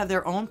all have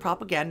their own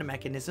propaganda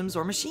mechanisms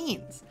or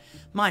machines.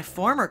 My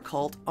former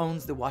cult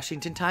owns the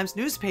Washington Times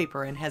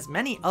newspaper and has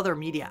many other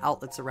media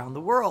outlets around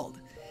the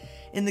world.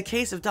 In the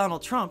case of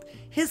Donald Trump,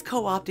 his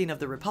co-opting of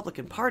the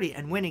Republican Party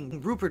and winning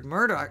Rupert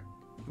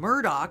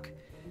Murdoch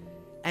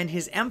and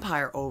his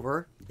empire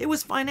over, it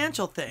was a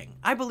financial thing.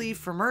 I believe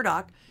for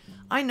Murdoch,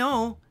 I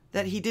know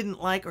that he didn't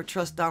like or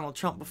trust Donald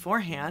Trump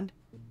beforehand.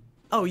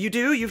 Oh, you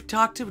do? You've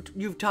talked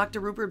to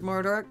Rupert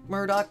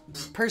Murdoch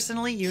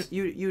personally?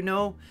 You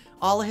know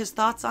all of his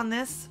thoughts on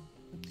this?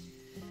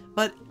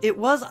 But it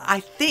was, I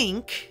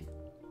think,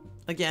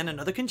 again,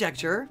 another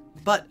conjecture,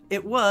 but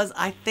it was,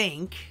 I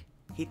think,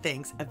 he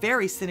thinks, a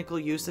very cynical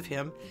use of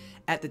him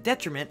at the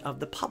detriment of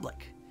the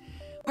public.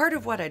 Part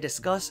of what I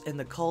discuss in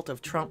the Cult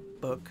of Trump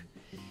book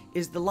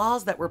is the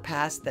laws that were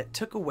passed that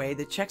took away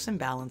the checks and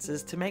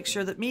balances to make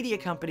sure that media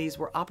companies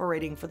were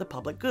operating for the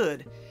public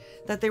good,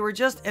 that they were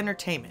just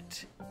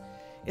entertainment.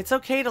 It's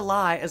okay to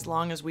lie as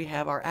long as we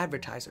have our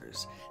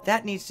advertisers.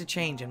 That needs to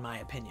change, in my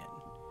opinion.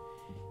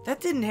 That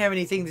didn't have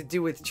anything to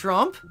do with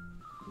Trump.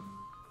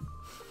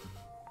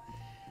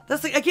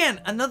 That's, like,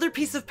 again, another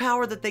piece of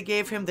power that they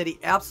gave him that he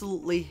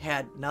absolutely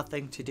had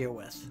nothing to do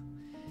with.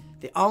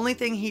 The only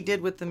thing he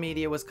did with the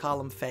media was call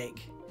them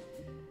fake.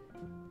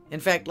 In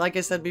fact, like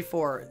I said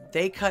before,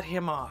 they cut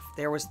him off.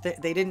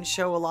 They didn't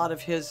show a lot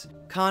of his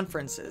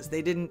conferences.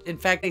 In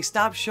fact, they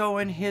stopped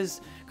showing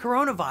his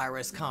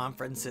coronavirus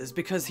conferences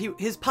because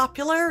his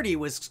popularity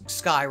was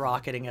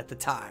skyrocketing at the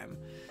time.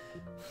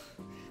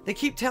 They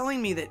keep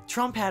telling me that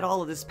Trump had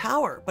all of this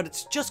power, but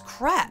it's just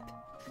crap.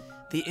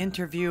 The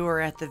interviewer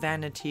at the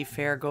Vanity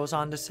Fair goes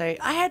on to say,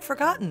 I had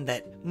forgotten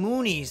that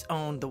Moonies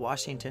owned the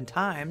Washington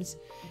Times.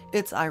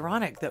 It's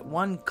ironic that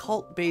one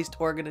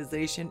cult-based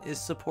organization is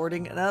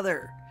supporting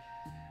another.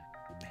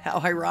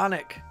 How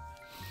ironic.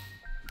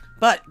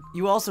 But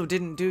you also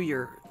didn't do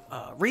your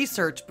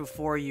research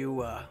before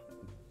you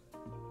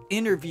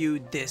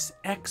interviewed this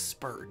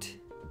expert.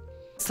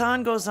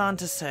 San goes on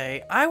to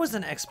say, I was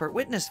an expert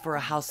witness for a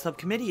House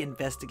subcommittee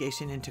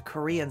investigation into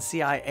Korean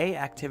CIA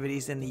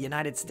activities in the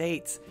United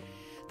States.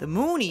 The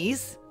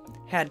Moonies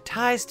had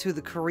ties to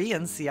the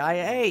Korean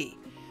CIA.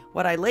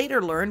 What I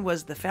later learned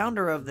was the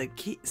founder of the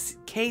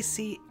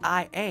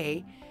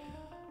KCIA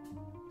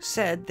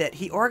said that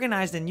he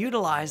organized and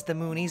utilized the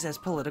Moonies as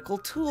political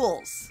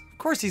tools. Of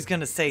course he's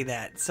going to say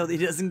that, so that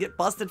he doesn't get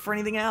busted for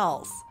anything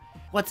else.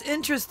 What's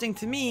interesting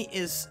to me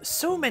is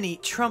so many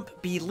Trump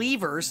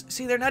believers,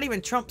 see, they're not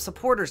even Trump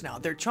supporters now,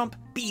 they're Trump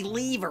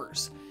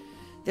believers.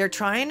 They're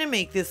trying to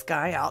make this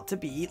guy out to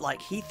be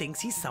like he thinks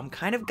he's some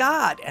kind of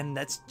god, and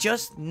that's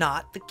just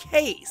not the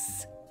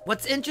case.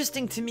 What's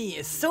interesting to me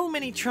is so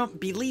many Trump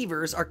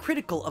believers are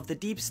critical of the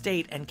deep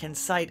state and can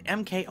cite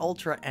MK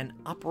Ultra and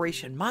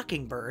Operation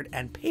Mockingbird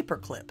and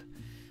Paperclip,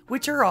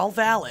 which are all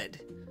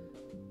valid.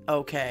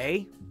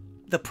 Okay,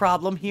 the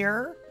problem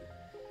here?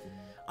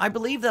 I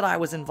believe that I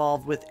was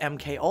involved with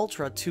MK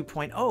Ultra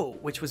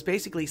 2.0, which was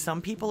basically some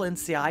people in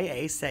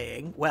CIA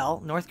saying,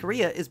 well, North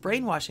Korea is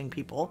brainwashing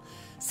people,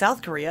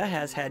 South Korea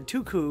has had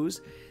 2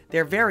 coups,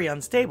 they're very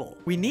unstable.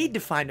 We need to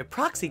find a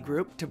proxy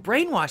group to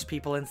brainwash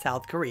people in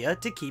South Korea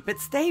to keep it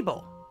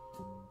stable.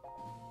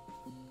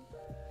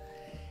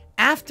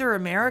 After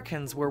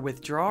Americans were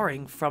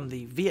withdrawing from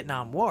the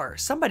Vietnam War,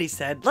 somebody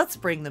said, let's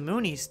bring the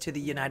Moonies to the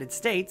United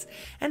States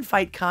and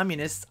fight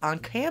communists on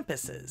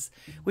campuses,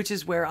 which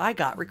is where I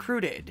got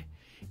recruited.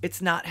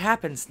 It's not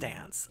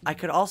happenstance. I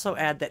could also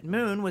add that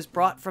Moon was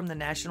brought from the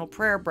National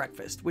Prayer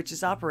Breakfast, which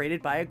is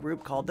operated by a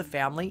group called The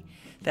Family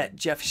that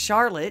Jeff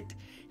Charlotte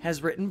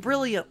has written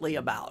brilliantly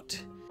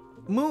about.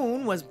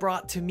 Moon was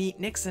brought to meet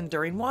Nixon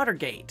during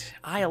Watergate.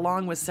 I,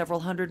 along with several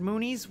hundred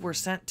Moonies, were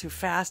sent to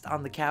fast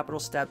on the Capitol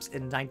steps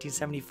in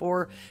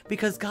 1974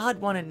 because God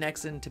wanted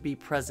Nixon to be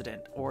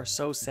president, or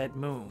so said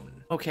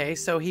Moon. Okay,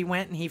 so he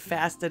went and he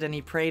fasted and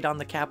he prayed on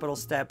the Capitol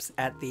steps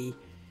at the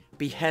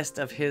behest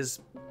of his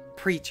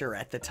preacher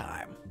at the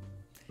time.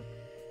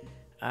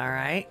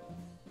 Alright.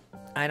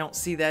 I don't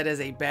see that as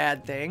a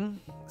bad thing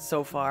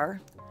so far.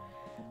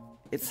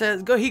 It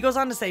says, he goes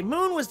on to say,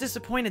 Moon was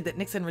disappointed that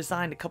Nixon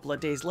resigned a couple of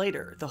days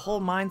later. The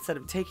whole mindset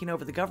of taking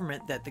over the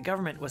government, that the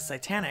government was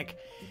satanic,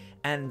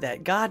 and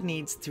that God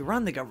needs to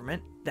run the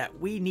government, that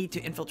we need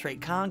to infiltrate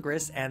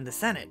Congress and the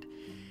Senate.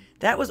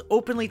 That was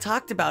openly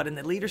talked about in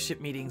the leadership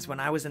meetings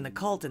when I was in the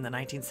cult in the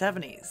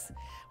 1970s.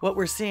 What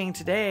we're seeing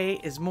today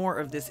is more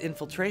of this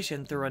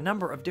infiltration through a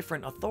number of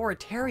different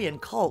authoritarian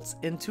cults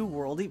into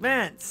world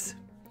events.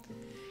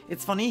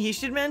 It's funny he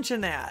should mention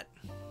that.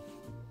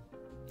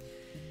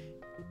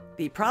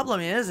 The problem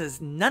is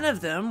none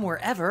of them were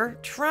ever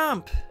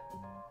Trump.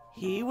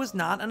 He was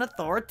not an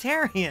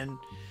authoritarian.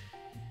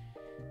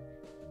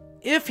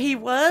 If he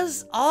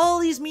was, all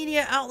these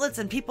media outlets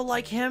and people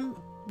like him,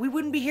 we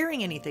wouldn't be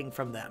hearing anything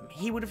from them.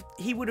 He would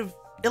have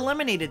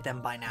eliminated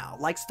them by now,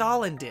 like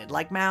Stalin did,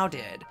 like Mao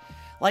did,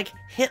 like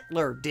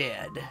Hitler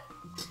did.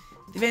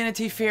 The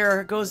Vanity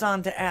Fair goes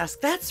on to ask,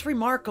 that's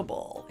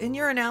remarkable. In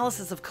your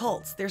analysis of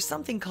cults, there's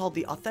something called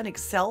the authentic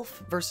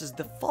self versus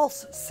the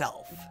false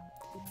self.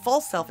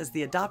 false self is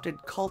the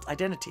adopted cult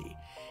identity.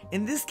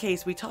 In this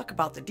case, we talk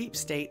about the deep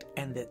state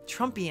and the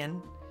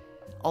Trumpian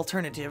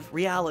alternative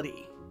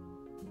reality.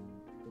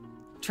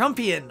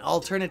 Trumpian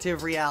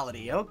alternative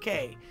reality,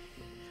 okay.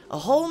 A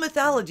whole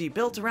mythology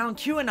built around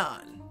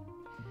QAnon,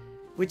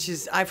 which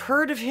is, I've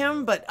heard of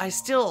him, but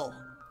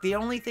the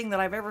only thing that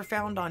I've ever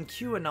found on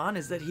QAnon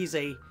is that he's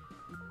a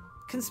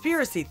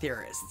conspiracy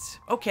theorist.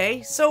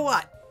 Okay, so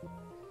what?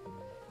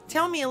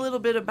 Tell me a little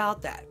bit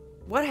about that.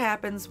 What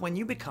happens when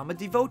you become a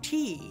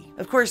devotee?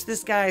 Of course,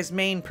 this guy's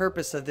main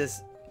purpose of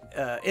this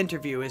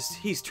interview is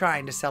he's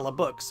trying to sell a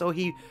book, so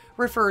he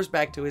refers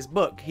back to his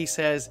book. He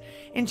says,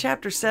 in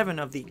chapter 7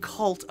 of The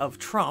Cult of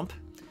Trump,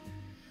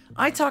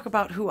 I talk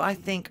about who I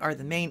think are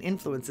the main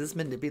influences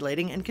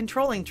manipulating and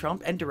controlling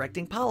Trump and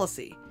directing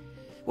policy.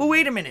 Well,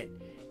 wait a minute.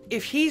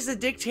 If he's the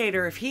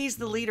dictator, if he's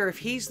the leader, if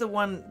he's the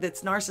one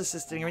that's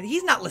narcissistic and everything,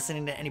 he's not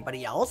listening to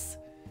anybody else.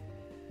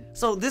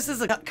 So this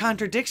is a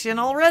contradiction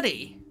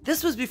already.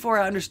 This was before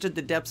I understood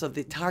the depths of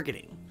the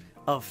targeting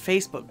of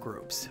Facebook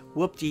groups,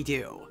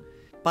 whoop-de-doo,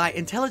 by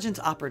intelligence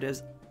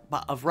operatives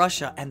of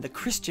Russia and the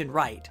Christian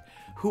right,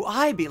 who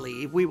I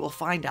believe we will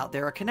find out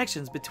there are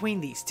connections between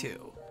these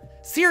two.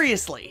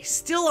 Seriously,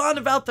 still on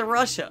about the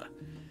Russia.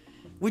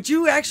 Would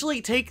you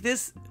actually take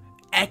this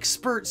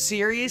expert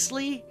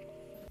seriously?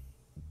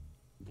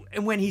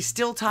 And when he's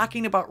still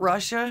talking about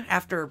Russia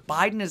after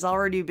Biden has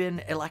already been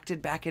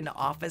elected back into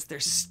office,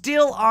 they're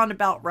still on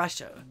about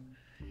Russia.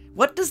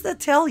 What does that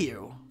tell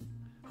you?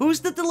 Who's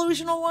the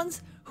delusional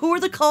ones? Who are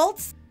the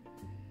cults?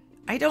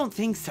 I don't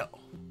think so.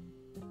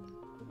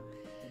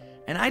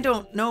 And I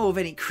don't know of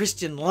any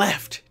Christian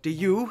left, do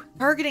you?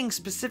 Targeting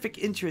specific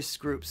interest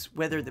groups,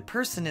 whether the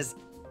person is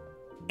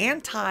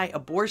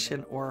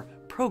anti-abortion or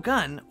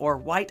pro-gun or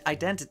white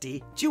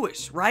identity,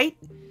 Jewish, right?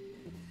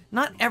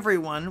 Not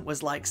everyone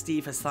was like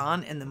Steve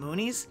Hassan in the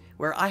Moonies,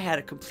 where I had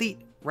a complete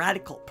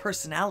radical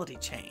personality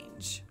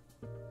change.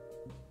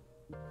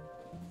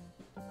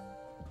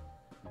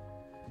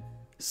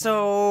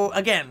 So,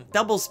 again,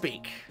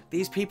 doublespeak.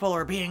 These people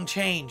are being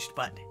changed,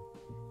 but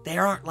they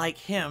aren't like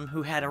him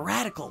who had a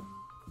radical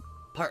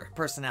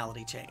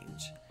personality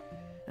change.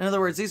 In other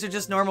words, these are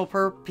just normal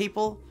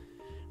people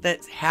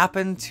that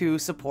happen to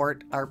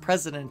support our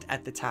president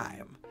at the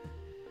time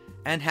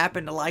and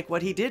happen to like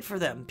what he did for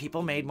them.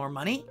 People made more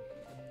money.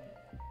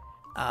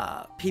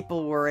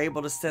 People were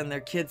able to send their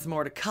kids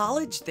more to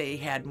college. They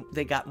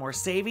got more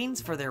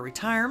savings for their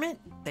retirement.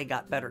 They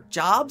got better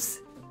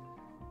jobs.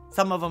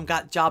 Some of them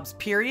got jobs,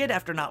 period,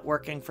 after not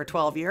working for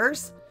 12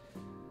 years.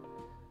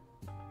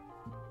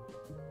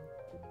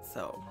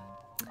 So,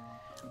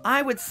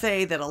 I would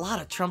say that a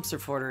lot of Trump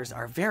supporters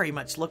are very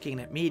much looking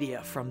at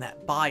media from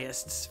that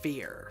biased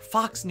sphere.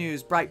 Fox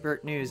News,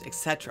 Breitbart News,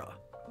 etc.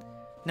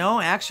 No,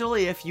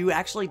 actually, if you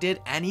actually did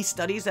any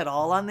studies at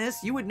all on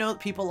this, you would know that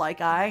people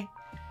like I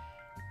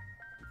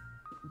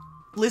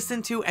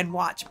listen to and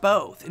watch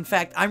both. In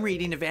fact, I'm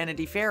reading a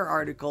Vanity Fair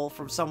article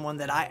from someone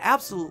that I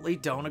absolutely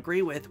don't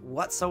agree with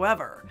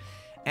whatsoever.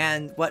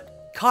 And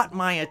what caught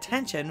my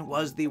attention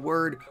was the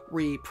word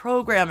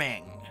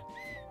reprogramming.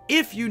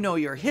 If you know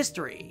your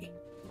history,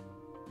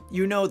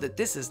 you know that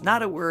this is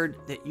not a word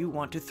that you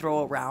want to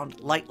throw around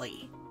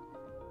lightly.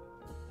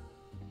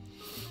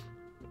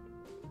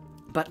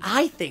 But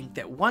I think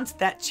that once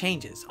that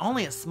changes,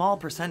 only a small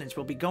percentage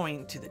will be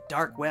going to the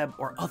dark web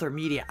or other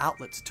media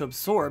outlets to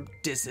absorb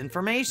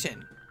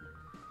disinformation.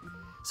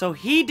 So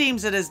he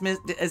deems it as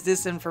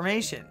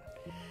disinformation.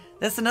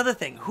 That's another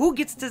thing. Who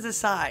gets to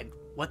decide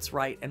what's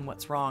right and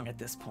what's wrong at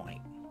this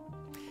point?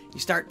 You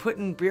start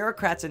putting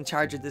bureaucrats in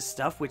charge of this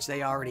stuff, which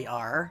they already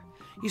are.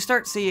 You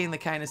start seeing the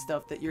kind of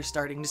stuff that you're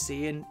starting to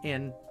see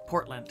in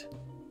Portland.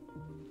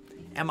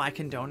 Am I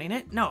condoning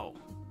it? No.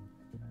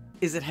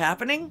 Is it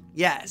happening?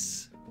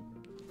 Yes.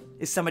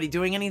 Is somebody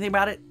doing anything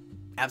about it?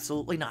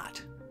 Absolutely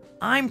not.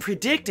 I'm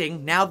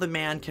predicting, now the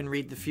man can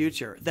read the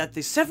future, that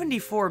the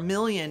 74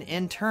 million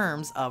in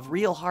terms of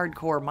real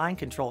hardcore mind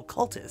control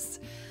cultists,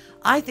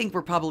 I think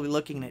we're probably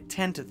looking at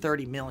 10 to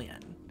 30 million.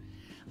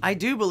 I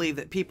do believe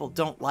that people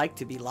don't like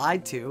to be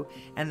lied to,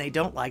 and they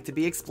don't like to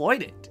be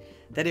exploited.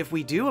 That if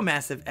we do a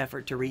massive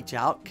effort to reach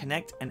out,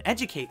 connect, and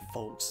educate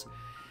folks,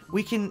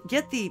 we can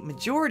get the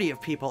majority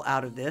of people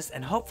out of this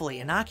and hopefully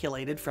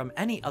inoculated from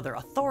any other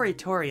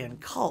authoritarian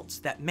cults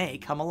that may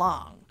come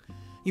along.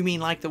 You mean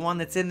like the one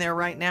that's in there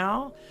right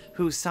now,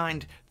 who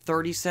signed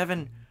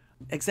 37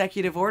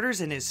 executive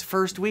orders in his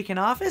first week in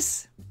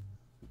office?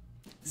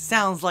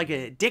 Sounds like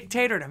a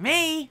dictator to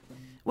me.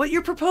 What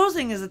you're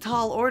proposing is a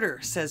tall order,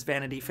 says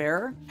Vanity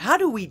Fair. How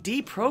do we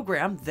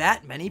deprogram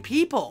that many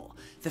people?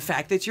 The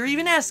fact that you're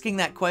even asking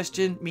that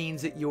question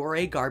means that you're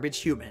a garbage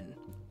human.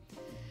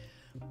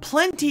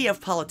 Plenty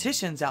of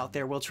politicians out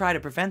there will try to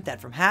prevent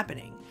that from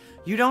happening.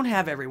 You don't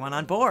have everyone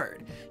on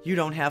board. You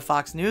don't have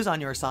Fox News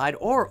on your side,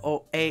 or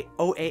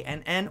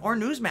OANN or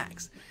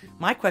Newsmax.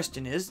 My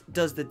question is,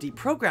 does the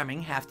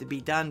deprogramming have to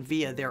be done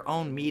via their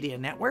own media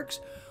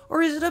networks,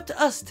 or is it up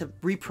to us to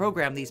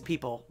reprogram these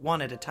people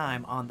one at a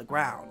time on the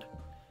ground?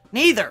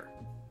 Neither.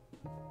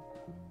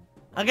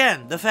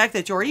 Again, the fact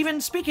that you're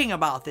even speaking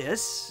about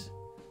this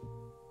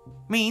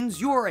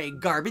means you're a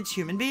garbage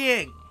human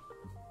being.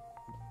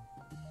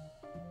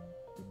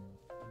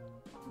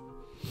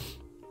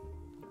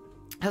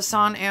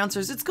 Hassan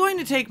answers, it's going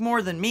to take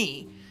more than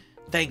me,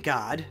 thank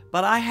God,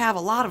 but I have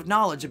a lot of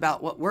knowledge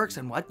about what works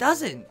and what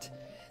doesn't.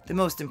 The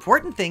most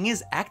important thing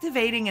is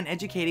activating and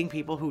educating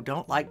people who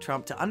don't like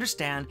Trump to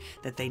understand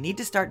that they need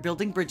to start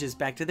building bridges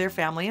back to their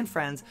family and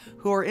friends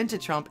who are into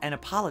Trump and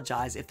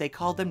apologize if they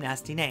call them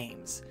nasty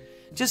names.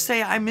 Just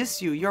say, I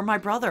miss you, you're my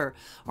brother,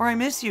 or I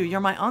miss you, you're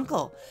my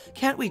uncle.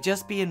 Can't we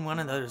just be in one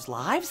of those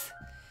lives?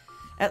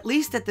 At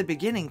least at the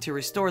beginning, to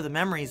restore the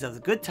memories of the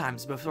good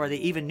times before they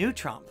even knew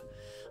Trump.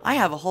 I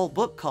have a whole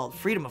book called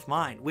Freedom of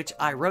Mind, which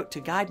I wrote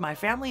to guide my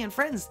family and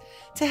friends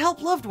to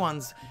help loved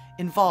ones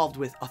involved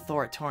with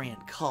authoritarian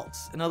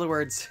cults. In other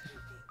words,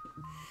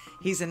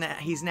 he's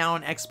now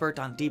an expert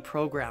on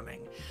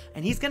deprogramming.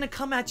 And he's going to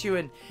come at you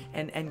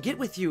and get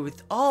with you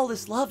with all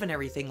this love and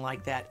everything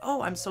like that.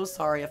 Oh, I'm so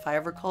sorry if I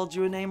ever called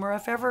you a name or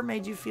if ever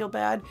made you feel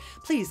bad.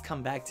 Please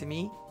come back to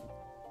me.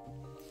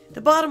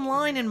 The bottom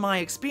line in my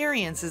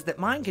experience is that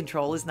mind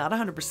control is not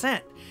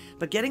 100%,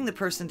 but getting the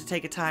person to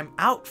take a time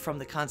out from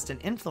the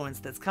constant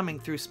influence that's coming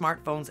through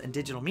smartphones and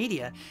digital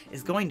media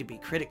is going to be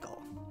critical.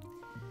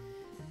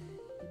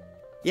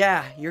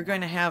 Yeah, you're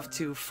going to have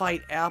to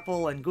fight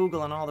Apple and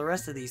Google and all the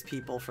rest of these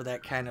people for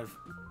that kind of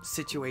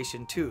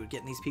situation too,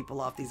 getting these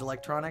people off these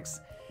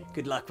electronics.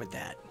 Good luck with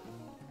that.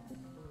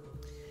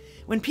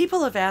 When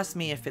people have asked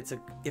me if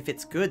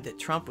it's good that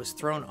Trump was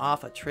thrown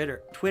off of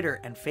Twitter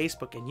and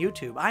Facebook and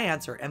YouTube, I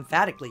answer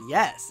emphatically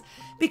yes,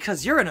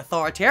 because you're an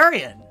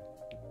authoritarian.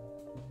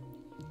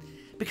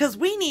 Because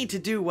we need to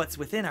do what's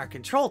within our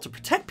control to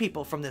protect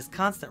people from this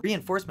constant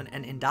reinforcement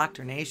and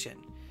indoctrination.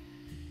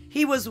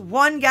 He was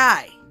one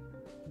guy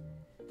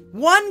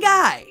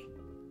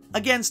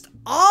against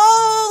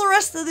all the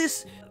rest of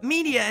this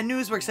media and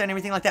newsworks and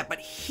everything like that, but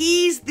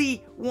he's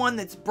the one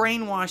that's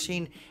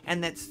brainwashing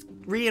and that's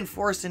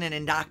reinforcing and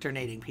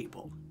indoctrinating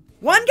people.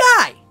 One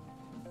guy!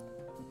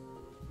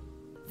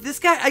 This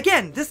guy,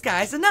 again, this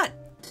guy's a nut.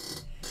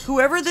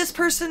 Whoever this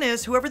person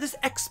is, whoever this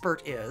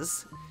expert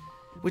is,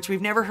 which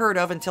we've never heard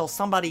of until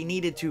somebody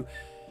needed to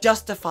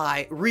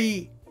justify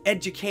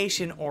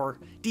re-education or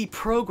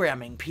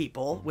deprogramming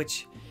people,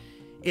 which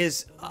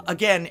is,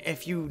 again,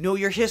 if you know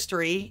your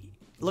history,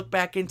 look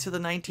back into the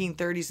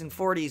 1930s and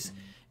 40s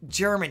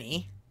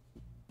Germany.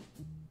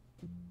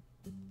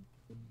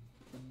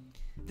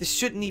 This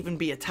shouldn't even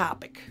be a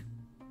topic.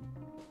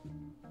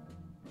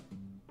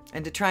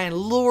 And to try and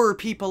lure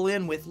people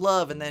in with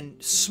love and then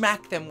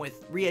smack them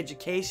with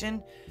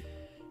re-education,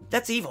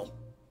 that's evil.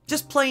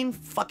 Just plain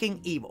fucking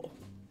evil.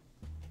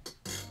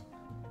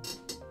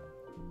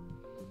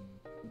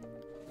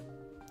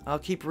 I'll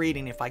keep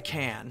reading if I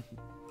can.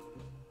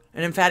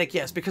 An emphatic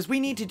yes, because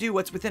we need to do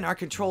what's within our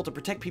control to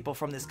protect people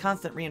from this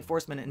constant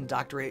reinforcement and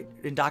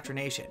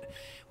indoctrination.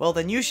 Well,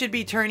 then you should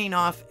be turning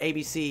off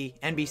ABC,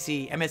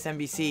 NBC,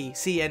 MSNBC,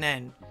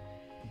 CNN.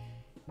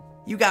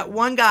 You got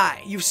one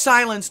guy. You've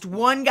silenced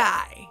one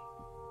guy.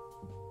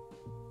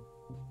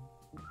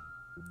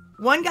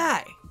 One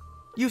guy.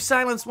 You've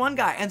silenced one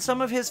guy. And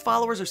some of his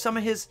followers or some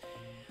of his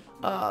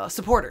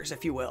supporters,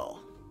 if you will.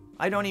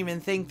 I don't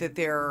even think that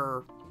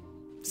they're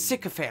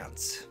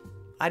sycophants.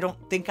 I don't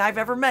think I've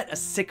ever met a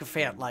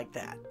sycophant like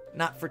that.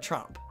 Not for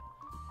Trump.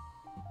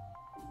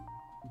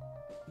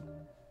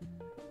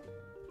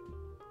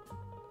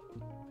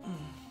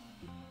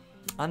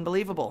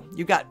 Unbelievable.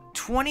 You got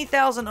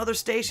 20,000 other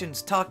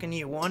stations talking to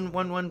you one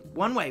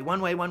way.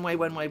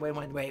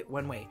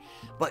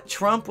 But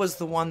Trump was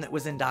the one that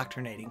was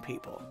indoctrinating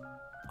people.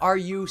 Are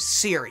you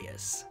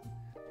serious?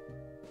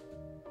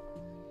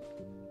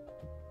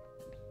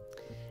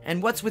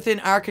 And what's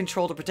within our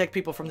control to protect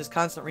people from this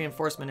constant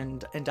reinforcement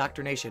and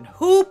indoctrination?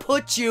 Who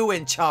put you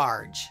in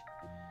charge?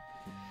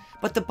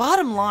 But the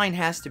bottom line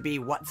has to be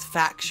what's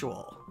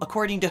factual.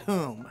 According to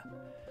whom?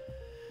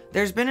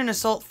 There's been an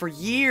assault for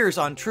years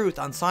on truth,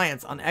 on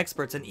science, on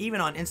experts, and even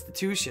on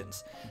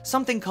institutions.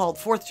 Something called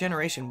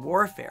fourth-generation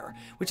warfare,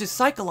 which is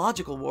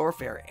psychological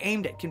warfare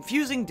aimed at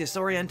confusing,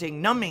 disorienting,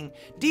 numbing,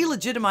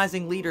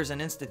 delegitimizing leaders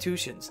and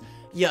institutions.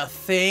 You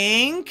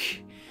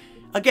think?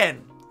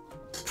 Again,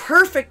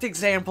 perfect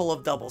example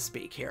of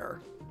doublespeak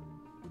here.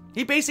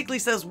 He basically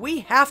says we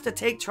have to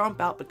take Trump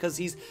out because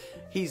he's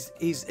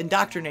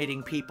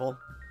indoctrinating people.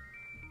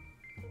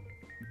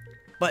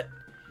 But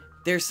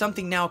there's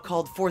something now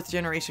called fourth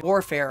generation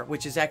warfare,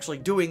 which is actually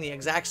doing the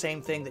exact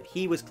same thing that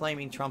he was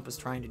claiming Trump was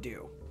trying to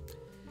do.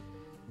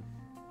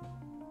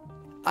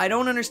 I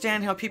don't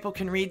understand how people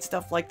can read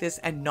stuff like this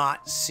and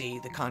not see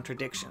the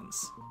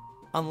contradictions.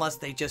 Unless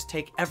they just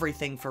take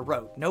everything for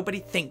rote. Nobody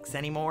thinks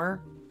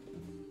anymore.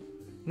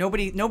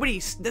 Nobody,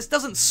 this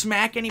doesn't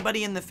smack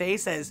anybody in the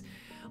face as,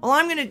 well,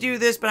 I'm going to do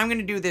this, but I'm going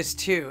to do this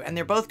too. And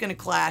they're both going to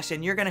clash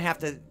and you're going to have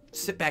to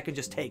sit back and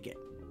just take it.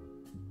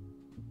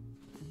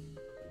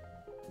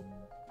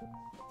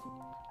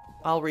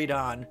 I'll read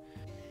on.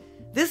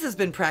 This has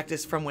been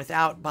practiced from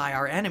without by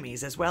our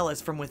enemies, as well as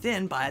from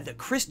within by the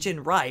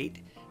Christian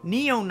right,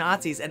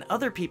 neo-Nazis, and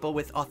other people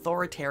with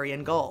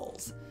authoritarian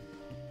goals.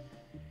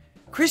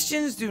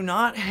 Christians do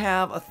not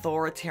have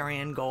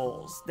authoritarian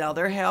goals. Now,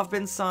 there have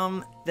been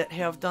some that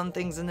have done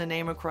things in the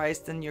name of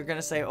Christ, and you're going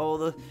to say,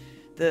 oh,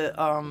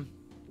 the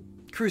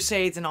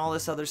Crusades and all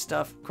this other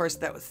stuff. Of course,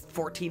 that was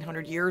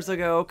 1400 years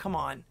ago. Come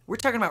on. We're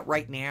talking about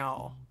right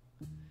now.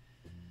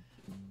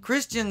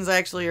 Christians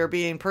actually are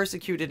being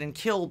persecuted and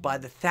killed by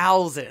the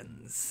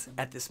thousands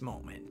at this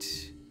moment.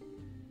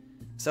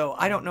 So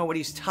I don't know what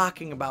he's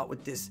talking about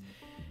with this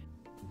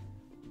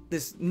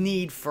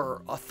need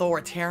for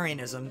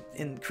authoritarianism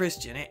in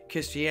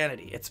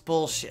Christianity. It's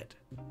bullshit.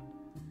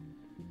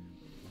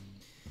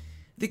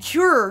 The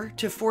cure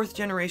to fourth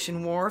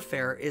generation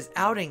warfare is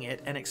outing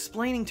it and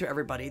explaining to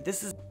everybody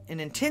this is an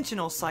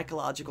intentional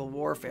psychological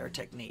warfare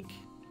technique.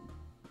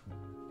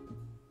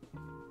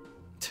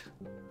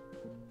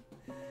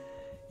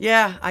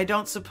 Yeah, I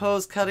don't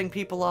suppose cutting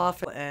people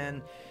off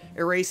and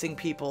erasing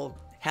people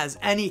has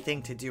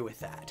anything to do with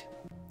that.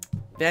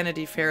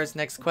 Vanity Fair's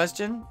next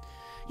question.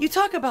 You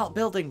talk about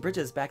building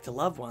bridges back to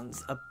loved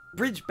ones, a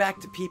bridge back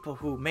to people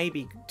who may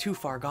be too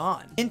far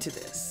gone into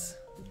this.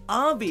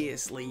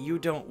 Obviously, you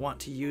don't want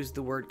to use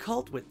the word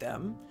cult with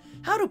them.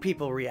 How do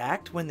people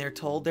react when they're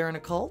told they're in a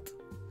cult?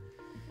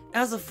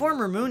 As a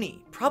former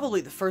Moonie,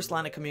 probably the first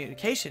line of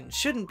communication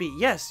shouldn't be,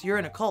 yes, you're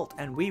in a cult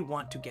and we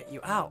want to get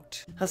you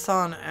out.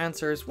 Hassan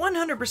answers,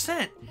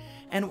 100%.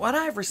 And what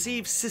I've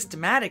received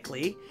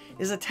systematically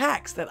is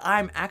attacks that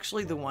I'm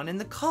actually the one in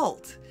the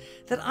cult.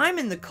 That I'm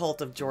in the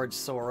cult of George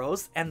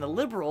Soros and the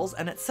liberals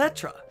and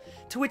etc.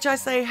 To which I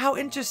say, how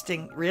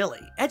interesting,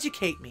 really.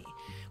 Educate me.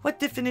 What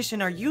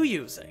definition are you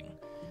using?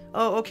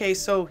 Oh, okay,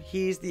 so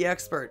he's the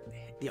expert.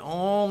 The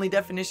only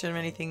definition of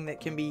anything that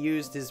can be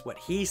used is what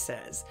he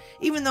says,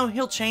 even though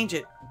he'll change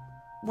it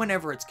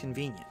whenever it's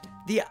convenient.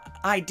 The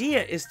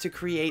idea is to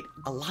create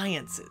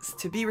alliances,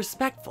 to be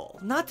respectful,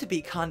 not to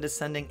be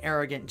condescending,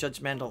 arrogant,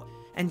 judgmental,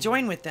 and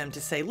join with them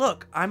to say,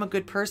 look, I'm a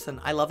good person,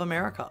 I love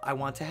America, I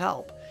want to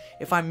help.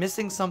 If I'm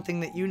missing something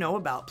that you know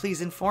about,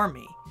 please inform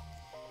me.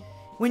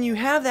 When you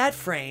have that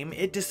frame,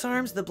 it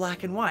disarms the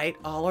black and white,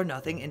 all or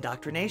nothing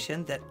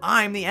indoctrination that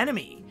I'm the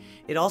enemy.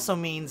 It also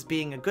means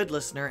being a good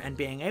listener and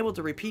being able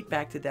to repeat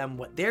back to them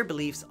what their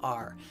beliefs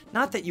are,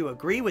 not that you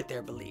agree with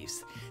their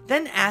beliefs,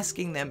 then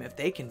asking them if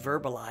they can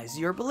verbalize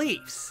your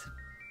beliefs.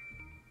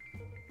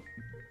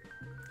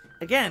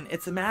 Again,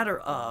 it's a matter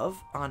of,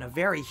 on a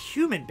very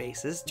human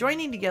basis,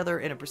 joining together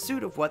in a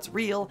pursuit of what's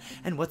real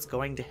and what's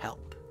going to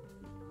help.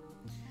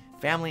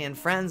 Family and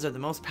friends are the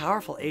most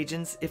powerful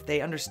agents if they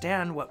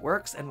understand what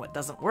works and what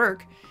doesn't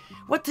work,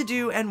 what to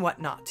do and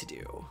what not to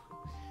do.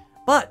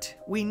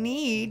 But we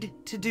need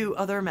to do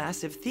other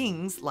massive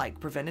things like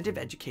preventative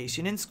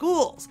education in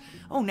schools.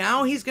 Oh,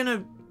 now he's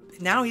gonna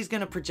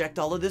project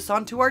all of this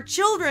onto our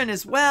children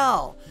as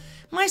well.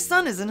 My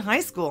son is in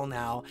high school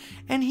now,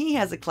 and he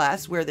has a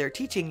class where they're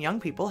teaching young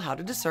people how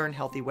to discern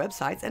healthy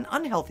websites and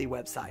unhealthy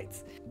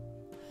websites.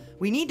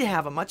 We need to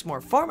have a much more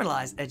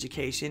formalized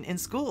education in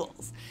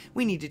schools.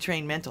 We need to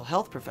train mental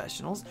health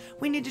professionals.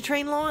 We need to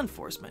train law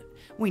enforcement.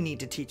 We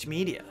need to teach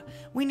media.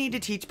 We need to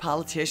teach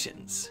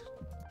politicians.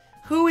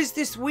 Who is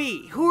this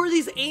we? Who are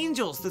these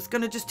angels that's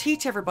going to just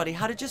teach everybody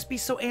how to just be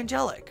so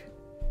angelic?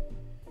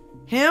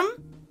 Him?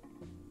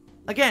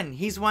 Again,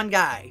 he's one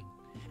guy.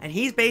 And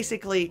he's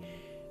basically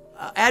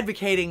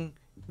advocating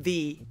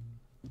the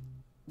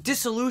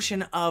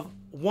dissolution of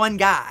one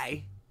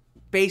guy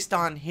based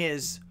on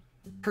his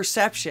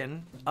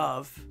perception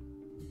of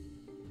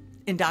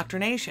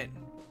indoctrination.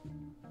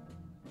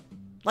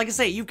 Like I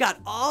say, you've got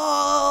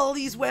all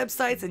these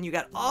websites and you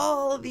got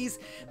all of these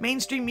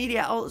mainstream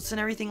media outlets and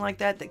everything like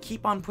that that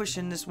keep on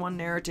pushing this one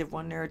narrative.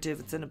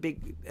 It's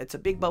a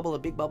big bubble, a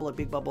big bubble, a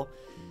big bubble.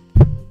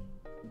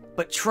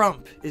 But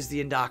Trump is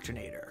the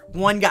indoctrinator.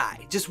 One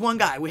guy, just one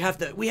guy. We have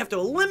to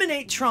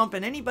eliminate Trump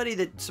and anybody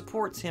that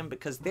supports him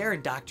because they're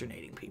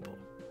indoctrinating people.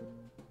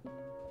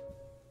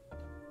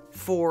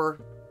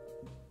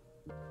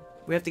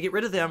 We have to get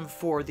rid of them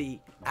for the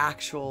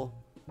actual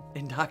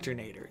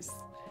indoctrinators.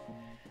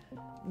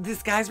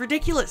 This guy's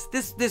ridiculous.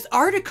 This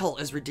article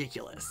is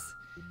ridiculous.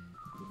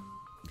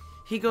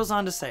 He goes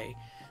on to say,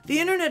 the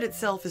internet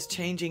itself is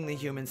changing the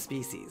human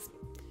species.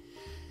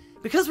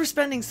 Because we're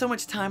spending so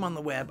much time on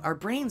the web, our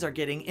brains are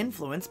getting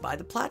influenced by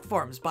the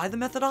platforms, by the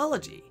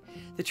methodology.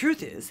 The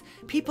truth is,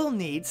 people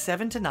need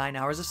 7 to 9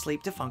 hours of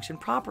sleep to function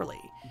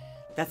properly.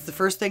 That's the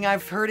first thing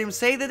I've heard him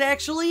say that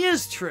actually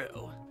is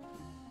true.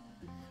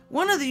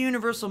 One of the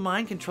universal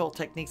mind control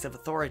techniques of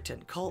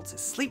authoritarian cults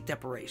is sleep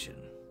deprivation.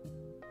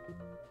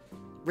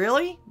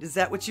 Really? Is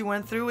that what you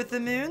went through with the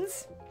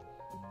moons?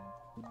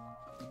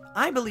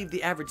 I believe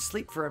the average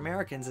sleep for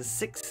Americans is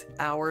 6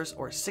 hours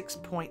or 6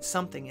 point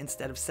something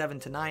instead of 7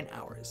 to 9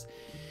 hours,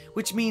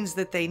 which means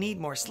that they need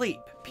more sleep.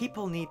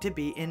 People need to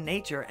be in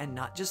nature and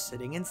not just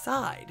sitting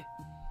inside.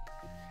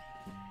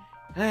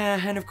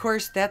 And of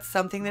course, that's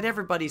something that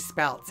everybody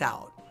spouts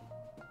out.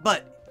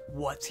 But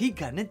what's he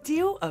gonna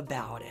do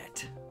about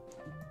it?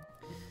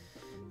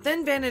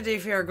 Then Vanity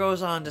Fair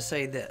goes on to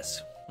say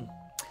this.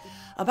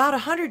 About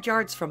 100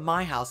 yards from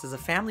my house is a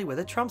family with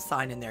a Trump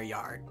sign in their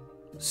yard.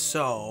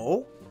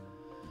 So,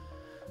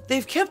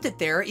 they've kept it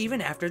there even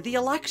after the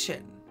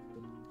election.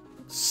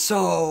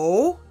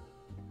 So,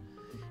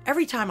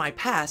 every time I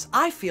pass,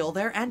 I feel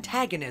their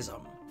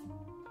antagonism.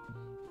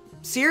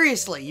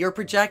 Seriously, you're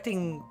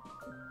projecting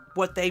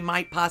what their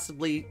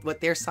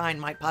sign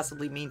might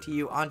possibly mean to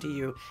you onto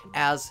you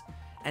as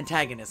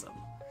antagonism.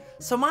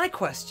 So my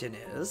question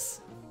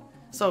is,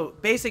 so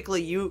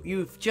basically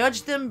you've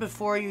judged them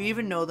before you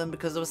even know them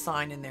because of a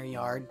sign in their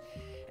yard,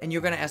 and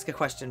you're going to ask a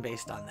question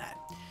based on that.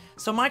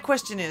 So my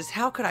question is,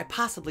 how could I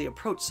possibly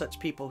approach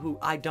such people who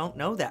I don't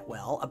know that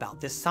well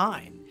about this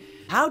sign?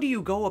 How do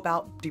you go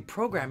about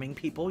deprogramming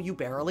people you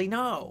barely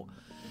know?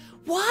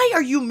 Why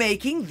are you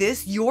making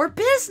this your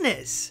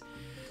business?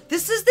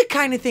 This is the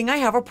kind of thing I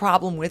have a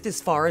problem with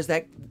as far as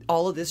that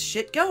all of this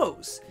shit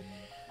goes.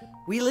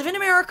 We live in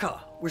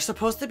America. We're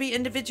supposed to be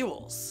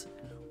individuals.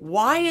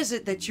 Why is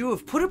it that you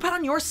have put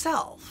upon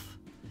yourself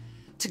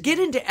to get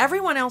into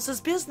everyone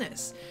else's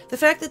business? The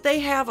fact that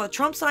they have a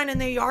Trump sign in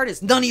their yard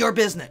is none of your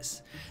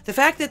business. The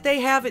fact that they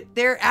have it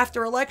there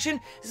after election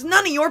is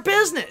none of your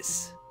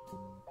business.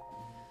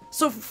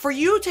 So for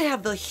you to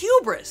have the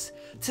hubris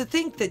to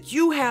think that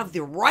you have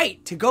the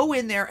right to go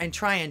in there and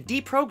try and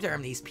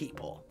deprogram these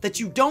people that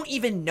you don't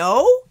even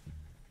know?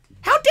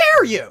 How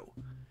dare you?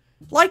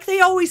 Like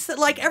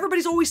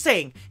everybody's always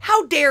saying,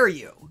 how dare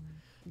you?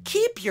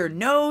 Keep your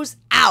nose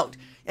out.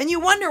 And you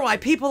wonder why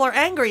people are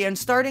angry and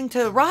starting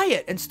to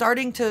riot and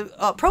starting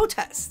to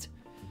protest.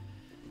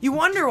 You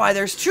wonder why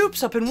there's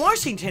troops up in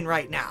Washington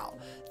right now.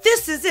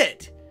 This is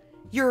it.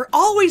 You're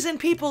always in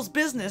people's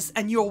business,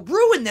 and you'll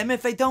ruin them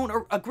if they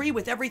don't agree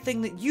with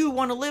everything that you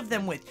want to live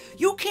them with.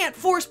 You can't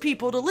force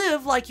people to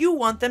live like you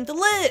want them to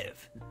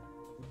live.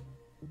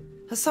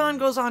 Hassan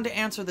goes on to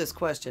answer this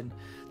question.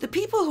 The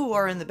people who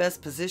are in the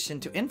best position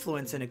to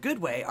influence in a good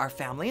way are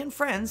family and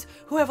friends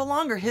who have a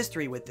longer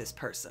history with this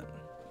person.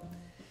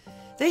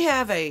 They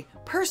have a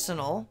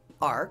personal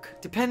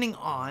arc depending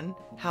on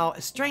how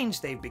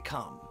estranged they've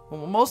become.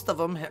 Well, most of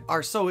them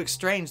are so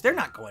estranged, they're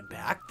not going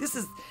back. This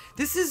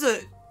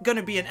is going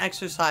to be an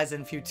exercise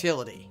in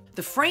futility.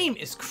 The frame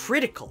is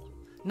critical,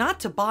 not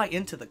to buy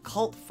into the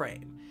cult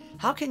frame.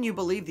 How can you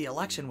believe the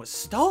election was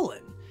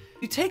stolen?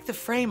 You take the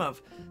frame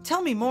of,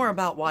 tell me more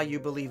about why you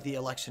believe the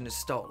election is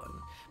stolen.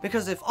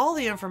 Because if all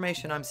the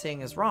information I'm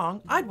seeing is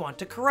wrong, I'd want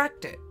to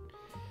correct it.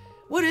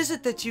 What is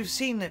it that you've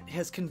seen that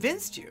has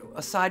convinced you,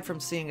 aside from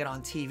seeing it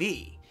on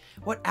TV?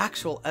 What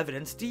actual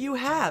evidence do you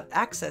have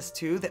access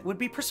to that would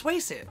be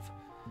persuasive?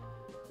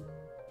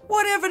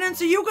 What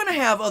evidence are you going to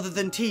have other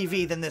than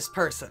TV than this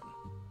person?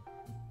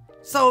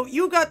 So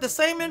you got the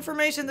same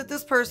information that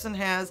this person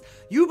has,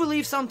 you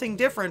believe something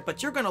different,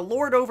 but you're going to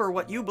lord over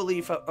what you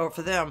believe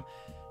for them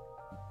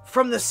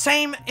from the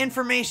same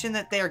information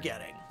that they're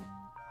getting.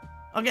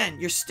 Again,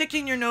 you're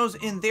sticking your nose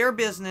in their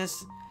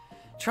business,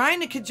 trying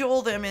to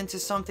cajole them into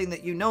something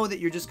that you know that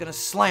you're just going to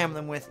slam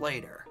them with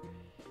later.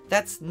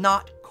 That's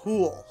not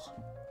cool.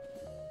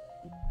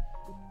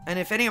 And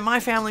if any of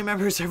my family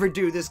members ever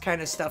do this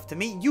kind of stuff to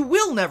me, you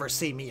will never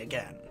see me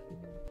again.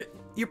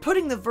 You're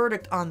putting the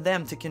verdict on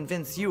them to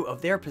convince you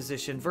of their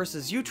position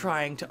versus you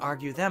trying to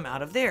argue them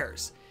out of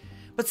theirs.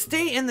 But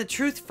stay in the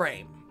truth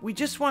frame. We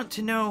just want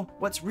to know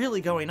what's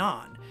really going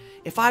on.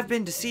 If I've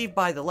been deceived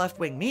by the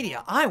left-wing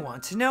media, I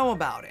want to know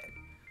about it.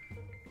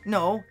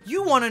 No,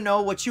 you want to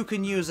know what you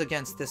can use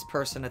against this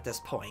person at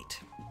this point.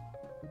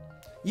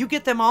 You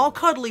get them all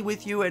cuddly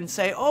with you and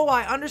say, oh,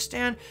 I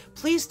understand,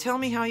 please tell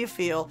me how you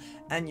feel,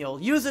 and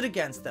you'll use it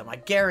against them. I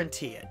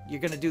guarantee it. You're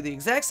going to do the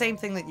exact same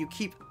thing that you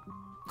keep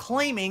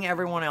claiming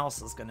everyone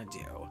else is going to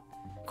do.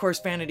 Of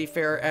course, Vanity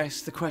Fair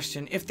asks the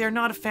question, if they're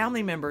not a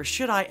family member,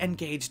 should I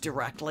engage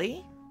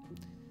directly?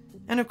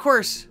 And of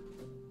course,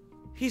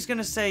 he's going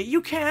to say,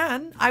 you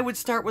can. I would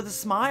start with a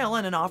smile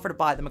and an offer to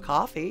buy them a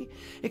coffee.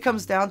 It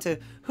comes down to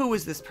who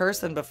was this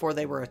person before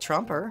they were a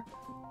Trumper.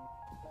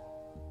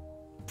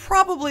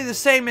 Probably the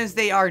same as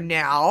they are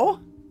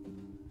now.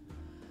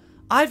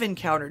 I've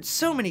encountered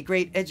so many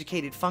great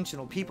educated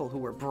functional people who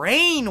were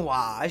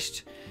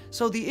brainwashed.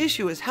 So the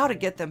issue is how to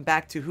get them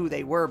back to who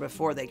they were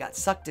before they got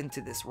sucked into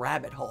this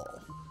rabbit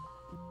hole.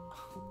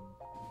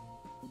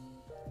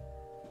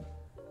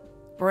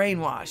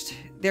 Brainwashed.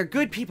 They're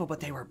good people, but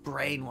they were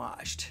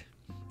brainwashed.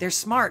 They're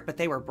smart, but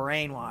they were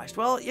brainwashed.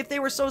 Well, if they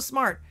were so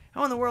smart,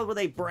 how in the world were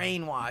they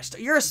brainwashed?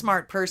 You're a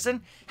smart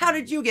person. How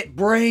did you get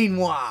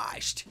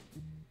brainwashed?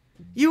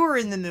 You were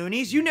in the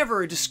Moonies. You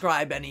never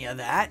describe any of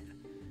that.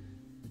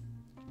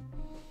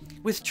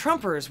 With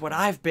Trumpers, what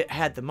I've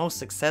had the most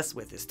success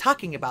with is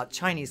talking about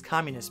Chinese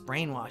communist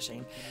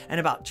brainwashing and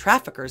about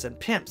traffickers and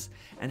pimps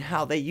and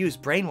how they use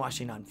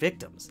brainwashing on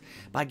victims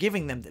by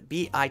giving them the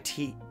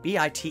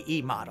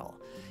BITE model.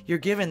 You're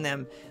giving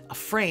them a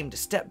frame to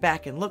step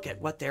back and look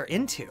at what they're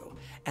into.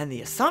 And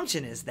the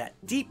assumption is that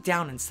deep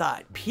down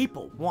inside,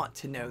 people want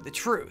to know the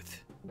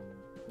truth.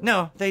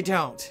 No, they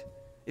don't.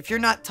 If you're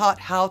not taught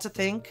how to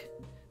think,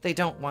 they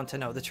don't want to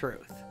know the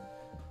truth.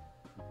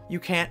 You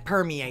can't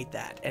permeate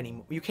that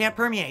anymore. You can't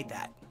permeate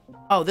that.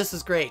 Oh, this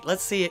is great.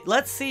 Let's see it.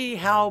 Let's see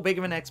how big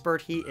of an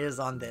expert he is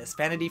on this.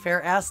 Vanity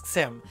Fair asks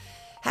him,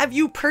 have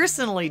you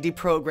personally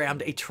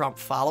deprogrammed a Trump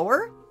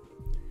follower?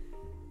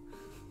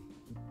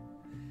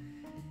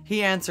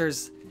 He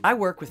answers, I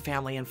work with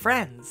family and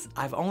friends.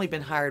 I've only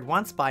been hired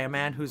once by a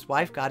man whose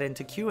wife got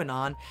into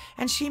QAnon,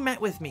 and she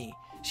met with me.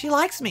 She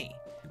likes me.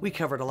 We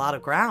covered a lot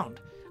of ground.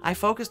 I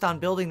focused on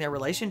building their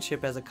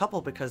relationship as a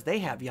couple because they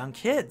have young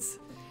kids.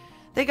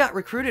 They got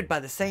recruited by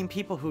the same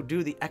people who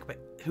do the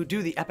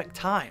Epic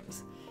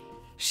Times.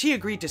 She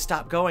agreed to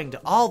stop going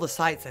to all the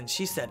sites, and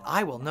she said,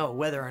 I will know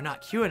whether or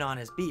not QAnon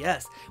is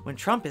BS when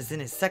Trump is in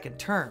his second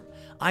term.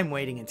 I'm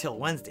waiting until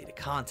Wednesday to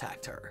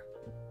contact her.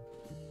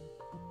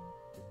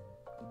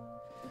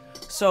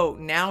 So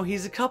now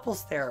he's a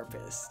couples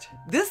therapist.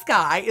 This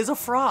guy is a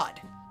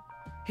fraud.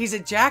 He's a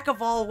jack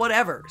of all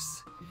whatevers.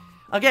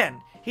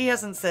 Again, he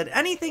hasn't said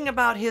anything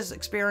about his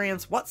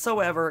experience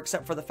whatsoever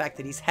except for the fact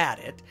that he's had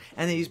it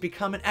and that he's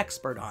become an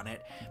expert on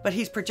it, but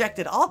he's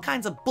projected all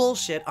kinds of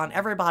bullshit on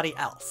everybody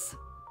else,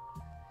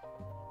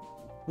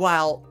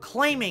 while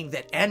claiming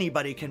that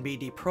anybody can be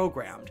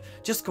deprogrammed.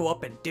 Just go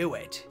up and do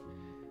it.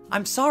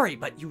 I'm sorry,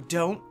 but you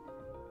don't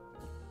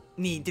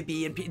need to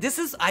be in... This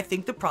is, I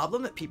think, the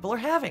problem that people are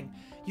having.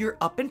 You're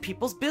up in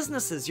people's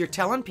businesses. You're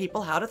telling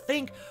people how to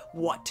think,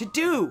 what to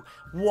do,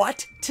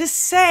 what to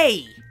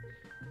say,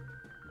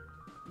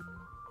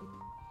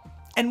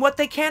 and what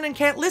they can and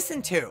can't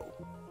listen to.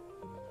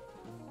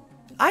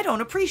 I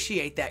don't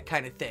appreciate that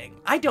kind of thing.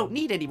 I don't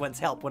need anyone's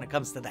help when it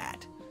comes to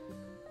that.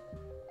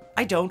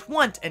 I don't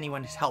want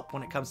anyone's help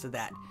when it comes to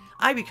that.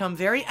 I become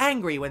very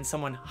angry when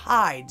someone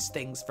hides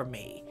things from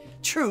me,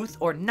 truth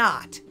or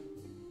not.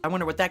 I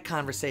wonder what that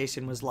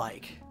conversation was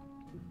like.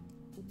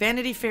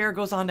 Vanity Fair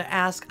goes on to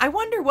ask, I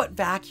wonder what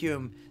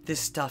vacuum this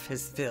stuff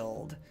has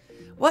filled.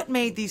 What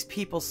made these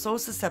people so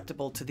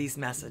susceptible to these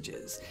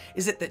messages?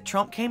 Is it that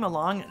Trump came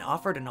along and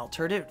offered an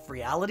alternative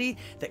reality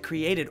that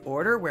created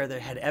order where there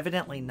had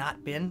evidently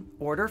not been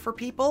order for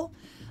people?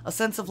 A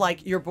sense of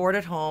like, you're bored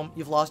at home,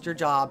 you've lost your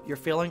job, you're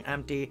feeling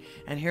empty,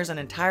 and here's an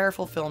entire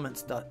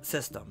fulfillment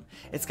system.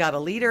 It's got a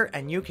leader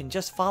and you can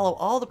just follow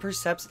all the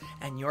precepts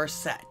and you're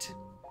set.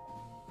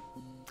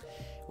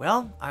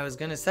 Well, I was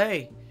gonna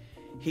say,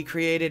 he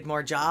created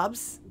more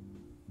jobs,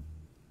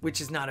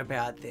 which is not a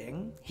bad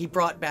thing. He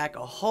brought back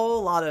a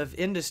whole lot of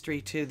industry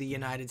to the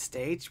United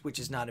States, which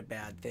is not a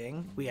bad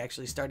thing. We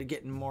actually started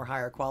getting more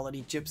higher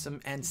quality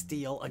gypsum and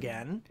steel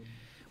again,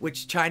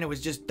 which China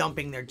was just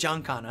dumping their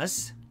junk on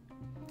us.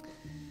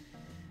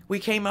 We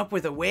came up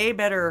with a way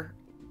better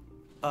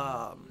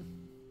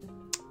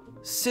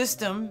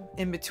system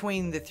in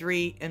between the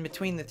three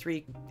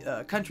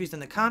countries in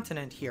the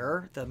continent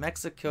here, the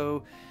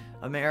Mexico,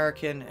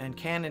 American, and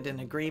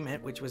Canadian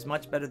agreement, which was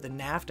much better than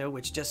NAFTA,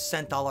 which just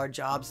sent all our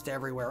jobs to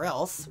everywhere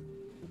else.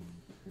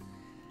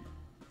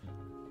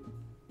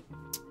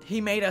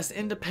 He made us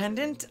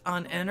independent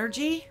on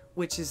energy,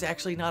 which is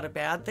actually not a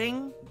bad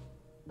thing.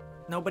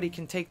 Nobody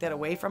can take that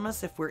away from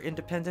us if we're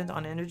independent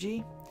on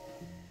energy.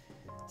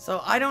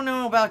 So I don't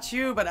know about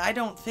you, but I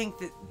don't think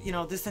that, you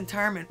know, this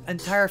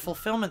entire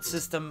fulfillment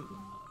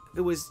system, it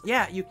was,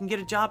 yeah, you can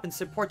get a job and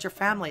support your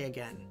family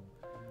again.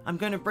 I'm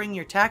going to bring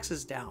your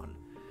taxes down.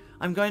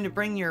 I'm going to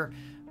bring your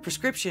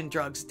prescription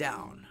drugs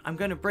down. I'm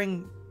going to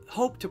bring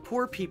hope to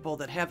poor people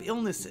that have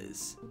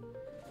illnesses.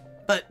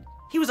 But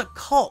he was a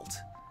cult.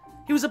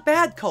 He was a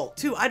bad cult,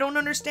 too. I don't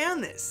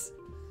understand this.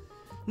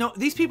 No,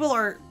 these people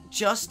are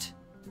just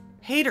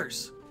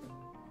haters.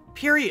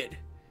 Period.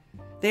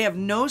 They have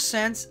no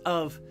sense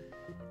of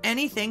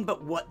anything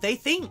but what they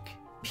think.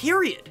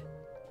 Period.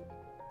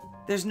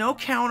 There's no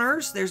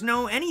counters. There's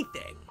no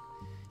anything.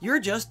 You're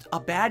just a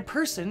bad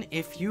person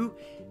if you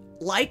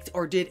liked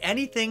or did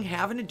anything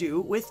having to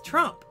do with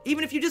Trump,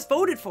 even if you just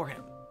voted for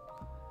him.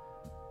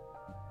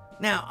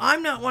 Now,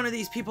 I'm not one of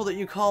these people that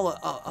you call,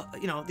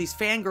 you know, these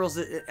fangirls.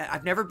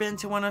 I've never been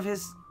to one of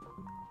his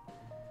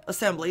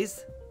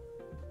assemblies.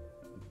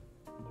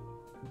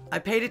 I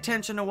paid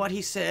attention to what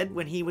he said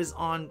when he was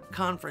on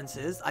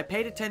conferences. I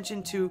paid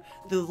attention to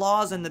the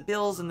laws and the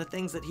bills and the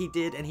things that he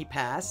did and he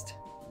passed.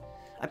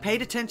 I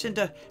paid attention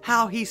to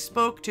how he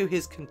spoke to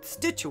his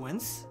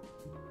constituents.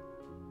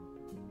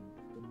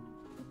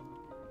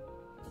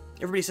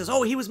 Everybody says,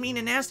 oh, he was mean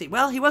and nasty.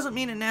 Well, he wasn't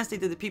mean and nasty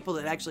to the people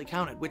that actually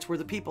counted, which were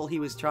the people he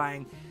was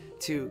trying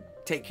to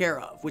take care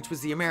of, which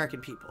was the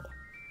American people.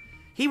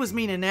 He was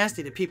mean and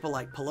nasty to people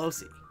like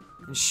Pelosi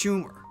and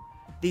Schumer.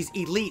 These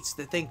elites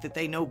that think that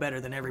they know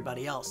better than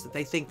everybody else, that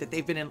they think that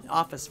they've been in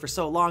office for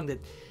so long that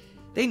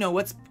they know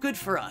what's good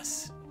for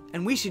us,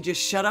 and we should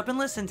just shut up and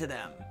listen to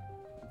them.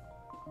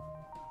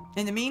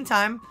 In the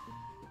meantime,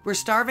 we're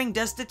starving,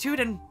 destitute,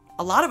 and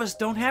a lot of us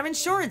don't have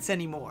insurance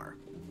anymore.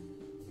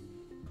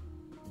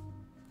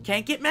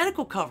 Can't get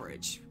medical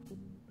coverage.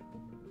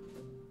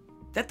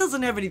 That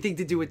doesn't have anything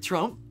to do with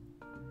Trump.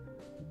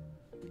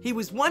 He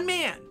was one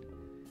man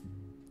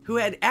who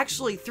had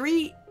actually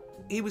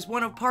he was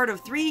part of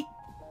three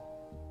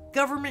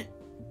government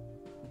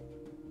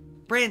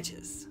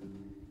branches.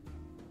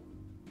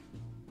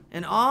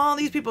 And all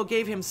these people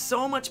gave him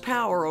so much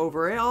power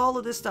over all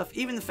of this stuff,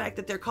 even the fact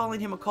that they're calling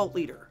him a cult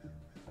leader.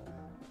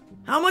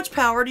 How much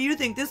power do you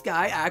think this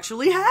guy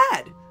actually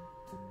had?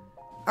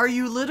 Are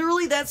you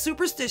literally that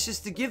superstitious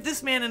to give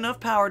this man enough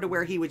power to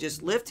where he would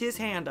just lift his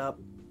hand up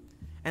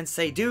and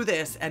say, do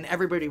this, and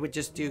everybody would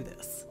just do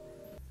this?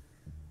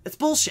 It's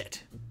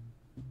bullshit.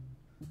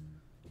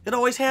 It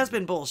always has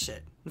been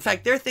bullshit. In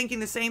fact, they're thinking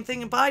the same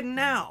thing in Biden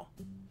now.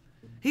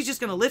 He's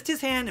just going to lift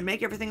his hand and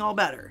make everything all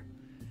better.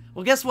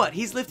 Well, guess what?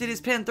 He's lifted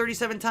his pen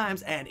 37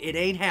 times and it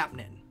ain't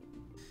happening.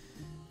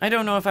 I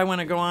don't know if I want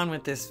to go on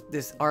with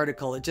this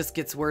article. It just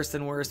gets worse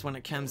and worse when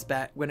it comes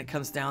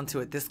down to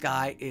it. This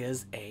guy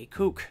is a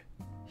kook.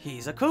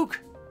 He's a kook.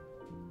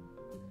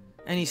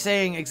 And he's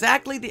saying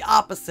exactly the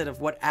opposite of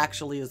what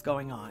actually is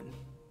going on.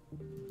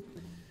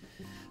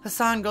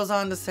 Hassan goes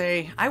on to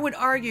say, I would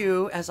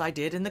argue, as I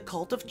did in the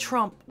Cult of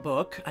Trump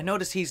book, I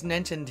notice he's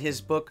mentioned his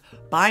book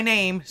by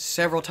name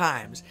several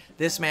times.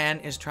 This man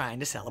is trying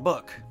to sell a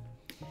book.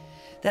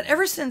 That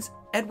ever since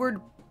Edward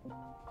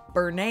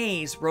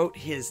Bernays wrote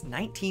his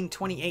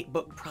 1928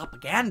 book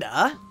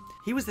Propaganda,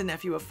 he was the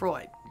nephew of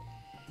Freud.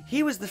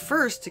 He was the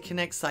first to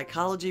connect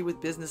psychology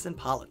with business and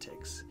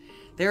politics.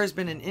 There has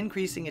been an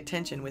increasing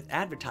attention with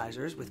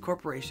advertisers, with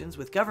corporations,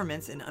 with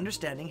governments in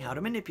understanding how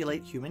to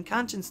manipulate human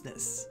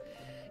consciousness.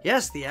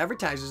 Yes, the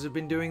advertisers have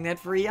been doing that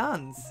for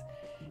eons.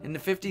 In the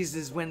 50s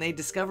is when they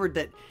discovered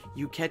that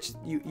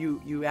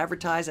you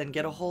advertise and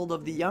get a hold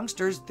of the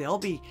youngsters, they'll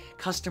be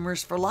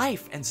customers for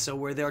life, and so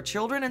were their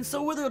children, and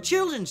so were their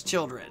children's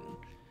children.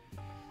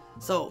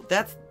 So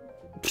that's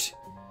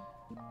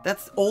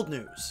old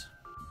news.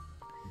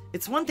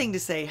 It's one thing to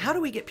say, how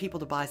do we get people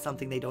to buy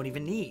something they don't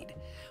even need?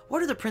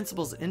 What are the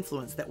principles of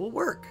influence that will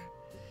work?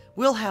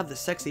 We'll have the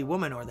sexy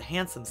woman or the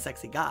handsome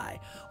sexy guy,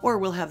 or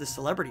we'll have the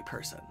celebrity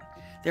person.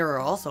 There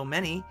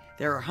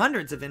are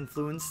hundreds of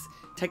influence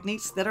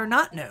techniques that are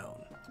not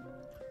known.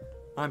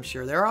 I'm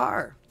sure there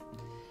are.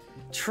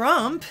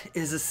 Trump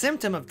is a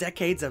symptom of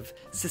decades of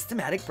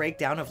systematic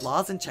breakdown of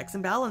laws and checks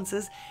and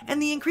balances,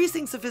 and the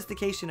increasing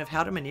sophistication of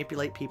how to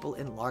manipulate people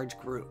in large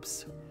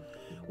groups.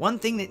 One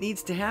thing that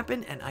needs to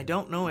happen, and I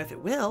don't know if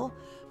it will,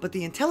 but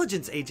the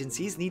intelligence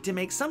agencies need to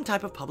make some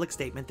type of public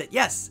statement that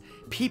yes,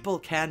 people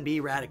can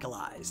be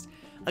radicalized.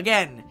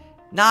 Again,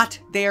 not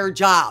their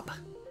job.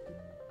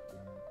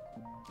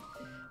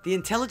 The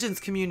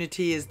intelligence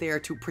community is there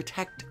to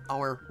protect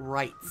our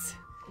rights,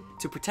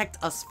 to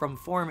protect us from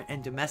foreign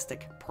and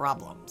domestic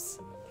problems,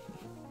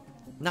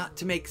 not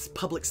to make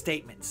public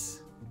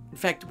statements. In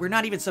fact, we're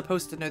not even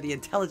supposed to know the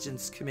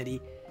intelligence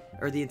committee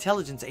or the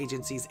intelligence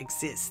agencies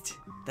exist.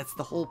 That's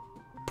the whole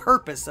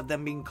purpose of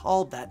them being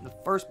called that in the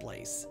first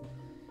place.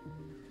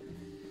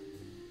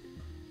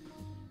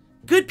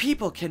 Good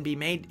people can be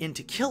made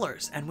into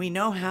killers, and we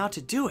know how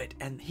to do it,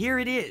 and here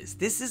it is.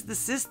 This is the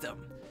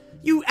system.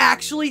 You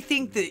actually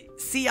think the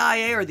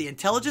CIA or the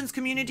intelligence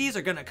communities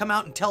are going to come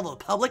out and tell the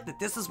public that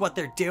this is what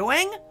they're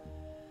doing?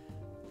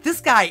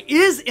 This guy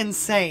is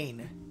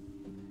insane.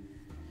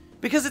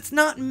 Because it's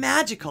not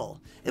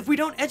magical. If we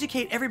don't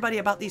educate everybody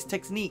about these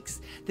techniques,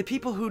 the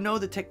people who know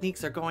the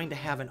techniques are going to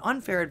have an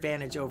unfair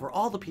advantage over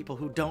all the people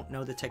who don't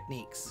know the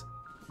techniques.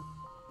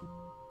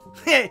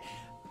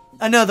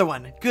 Another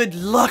one. Good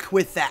luck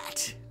with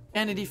that.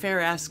 Vanity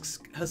Fair asks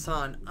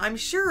Hassan, I'm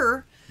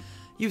sure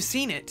you've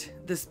seen it.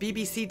 This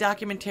BBC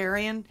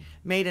documentarian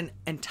made an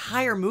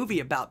entire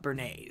movie about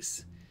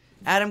Bernays.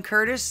 Adam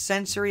Curtis,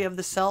 Century of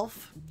the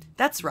Self.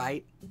 That's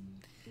right.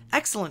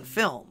 Excellent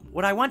film.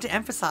 What I want to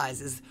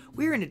emphasize is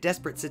we're in a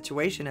desperate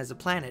situation as a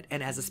planet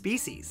and as a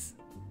species.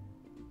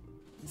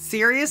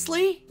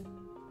 Seriously?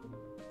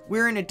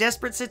 We're in a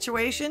desperate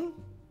situation?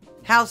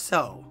 How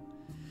so?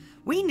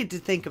 We need to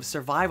think of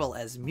survival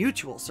as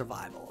mutual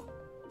survival.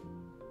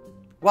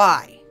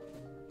 Why?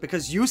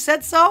 Because you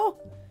said so?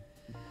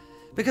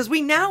 Because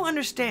we now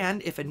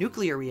understand if a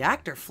nuclear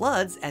reactor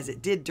floods, as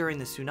it did during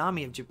the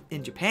tsunami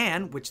in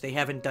Japan, which they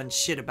haven't done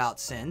shit about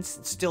since,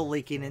 it's still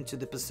leaking into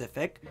the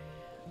Pacific,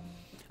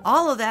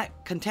 all of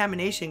that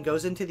contamination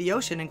goes into the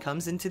ocean and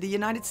comes into the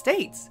United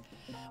States.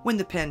 When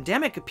the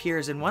pandemic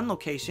appears in one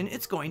location,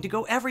 it's going to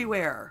go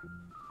everywhere.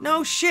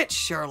 No shit,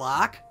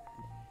 Sherlock.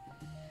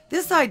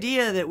 This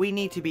idea that we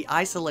need to be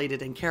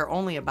isolated and care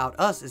only about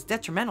us is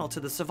detrimental to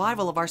the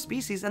survival of our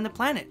species and the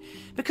planet,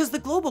 because the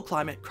global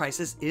climate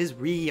crisis is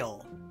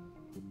real.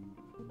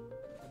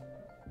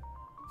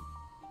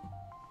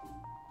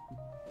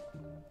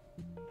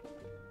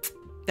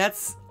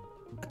 That's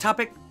a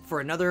topic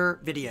for another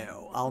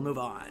video. I'll move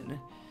on.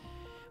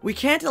 We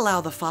can't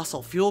allow the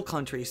fossil fuel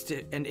countries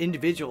and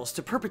individuals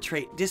to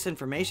perpetrate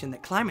disinformation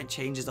that climate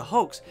change is a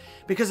hoax,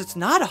 because it's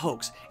not a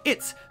hoax,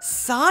 it's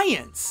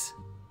science,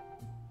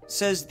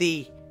 says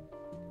the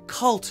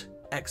cult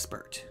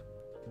expert.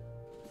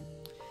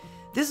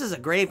 This is a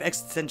grave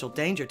existential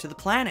danger to the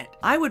planet.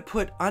 I would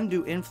put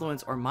undue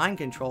influence or mind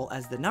control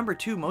as the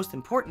 #2 most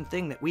important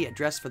thing that we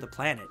address for the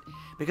planet,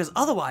 because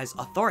otherwise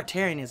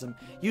authoritarianism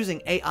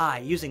using AI,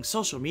 using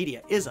social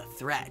media is a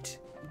threat.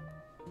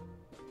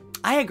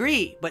 I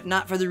agree, but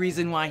not for the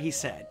reason why he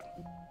said.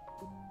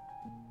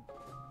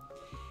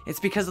 It's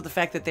because of the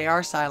fact that they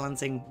are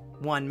silencing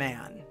one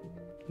man,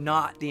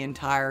 not the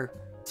entire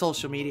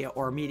social media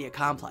or media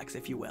complex,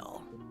 if you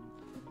will.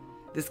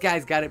 This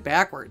guy's got it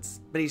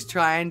backwards, but he's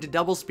trying to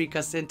doublespeak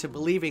us into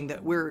believing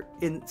that we're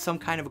in some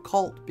kind of a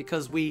cult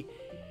because we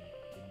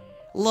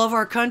love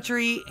our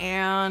country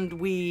and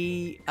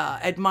we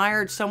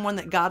admired someone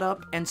that got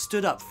up and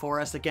stood up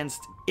for us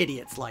against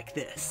idiots like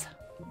this.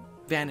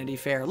 Vanity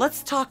Fair.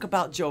 Let's talk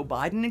about Joe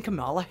Biden and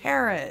Kamala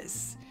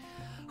Harris,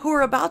 who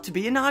are about to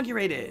be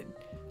inaugurated.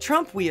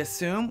 Trump, we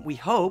assume, we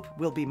hope,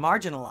 will be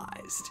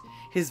marginalized.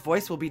 His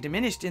voice will be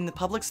diminished in the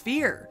public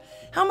sphere.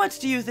 How much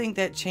do you think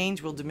that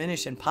change will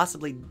diminish and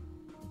possibly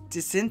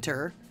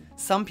disinter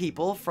some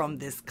people from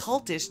this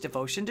cultish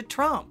devotion to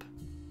Trump?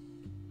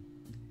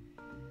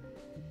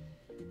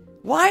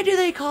 Why do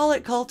they call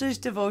it cultish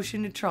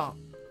devotion to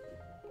Trump?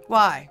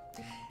 Why?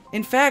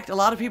 In fact, a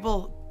lot of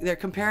people, they're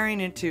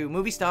comparing it to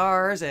movie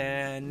stars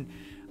and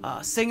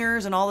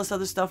singers and all this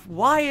other stuff.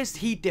 Why is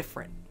he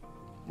different?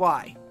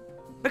 Why?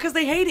 Because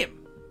they hate him.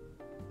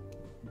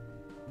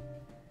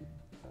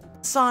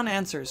 Son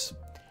answers,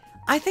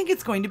 I think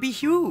it's going to be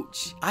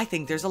huge. I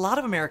think there's a lot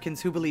of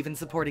Americans who believe in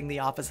supporting the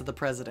office of the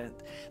president.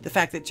 The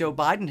fact that Joe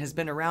Biden has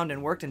been around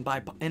and worked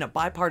in a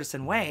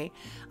bipartisan way,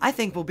 I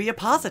think will be a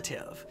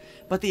positive.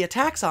 But the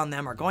attacks on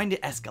them are going to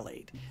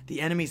escalate.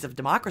 The enemies of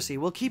democracy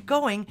will keep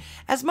going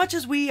as much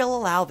as we'll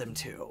allow them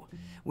to.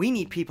 We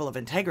need people of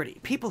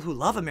integrity, people who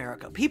love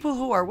America, people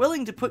who are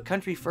willing to put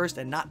country first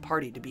and not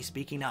party to be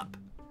speaking up.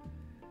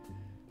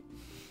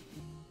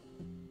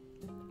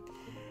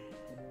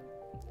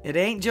 It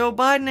ain't Joe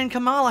Biden and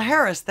Kamala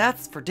Harris,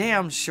 that's for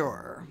damn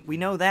sure. We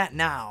know that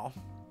now.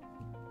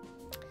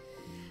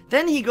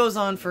 Then he goes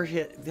on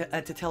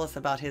to tell us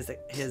about his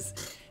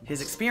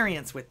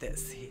experience with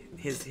this,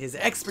 his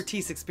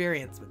expertise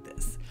experience with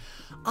this.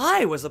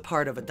 I was a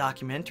part of a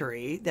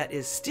documentary that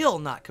is still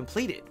not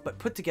completed, but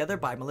put together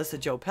by Melissa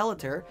Jo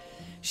Pelletier.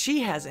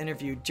 She has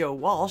interviewed Joe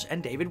Walsh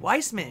and David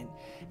Weissman,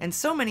 and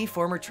so many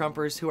former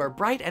Trumpers who are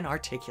bright and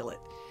articulate.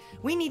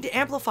 We need to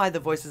amplify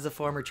the voices of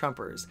former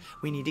Trumpers.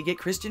 We need to get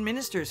Christian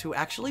ministers who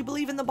actually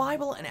believe in the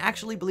Bible and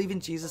actually believe in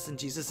Jesus and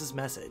Jesus'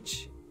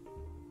 message.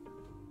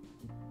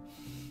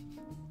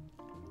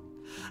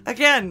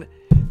 Again,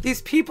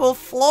 these people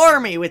floor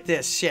me with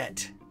this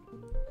shit.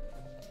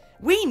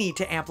 We need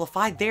to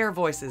amplify their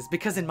voices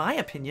because, in my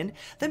opinion,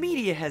 the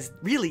media has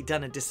really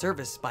done a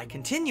disservice by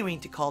continuing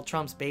to call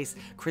Trump's base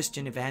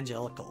Christian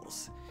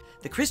evangelicals.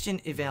 The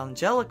Christian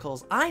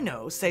evangelicals I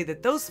know say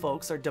that those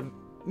folks are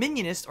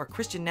dominionist or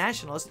Christian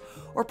nationalist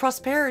or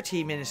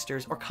prosperity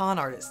ministers or con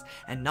artists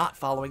and not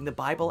following the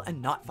Bible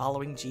and not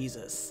following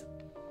Jesus.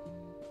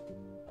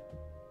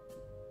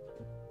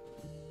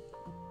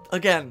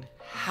 Again,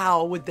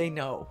 how would they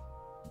know?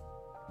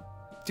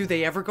 Do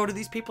they ever go to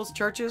these people's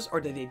churches, or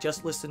do they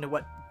just listen to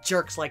what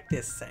jerks like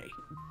this say?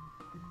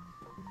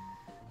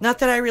 Not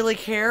that I really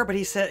care, but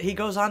he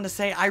goes on to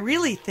say, I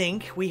really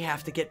think we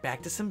have to get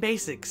back to some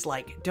basics,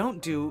 like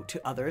don't do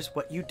to others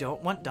what you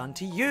don't want done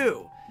to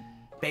you.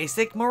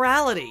 Basic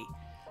morality.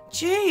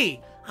 Gee,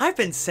 I've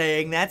been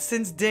saying that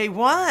since day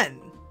one.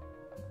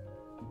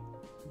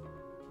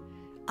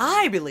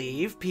 I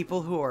believe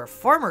people who are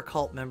former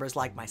cult members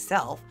like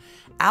myself,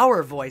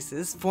 our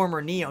voices,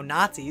 former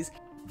neo-Nazis,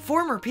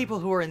 former people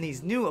who are in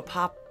these new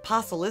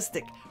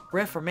apostolic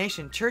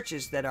Reformation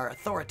churches that are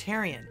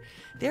authoritarian,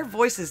 their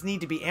voices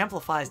need to be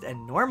amplified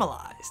and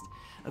normalized.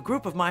 A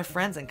group of my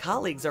friends and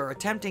colleagues are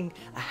attempting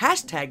a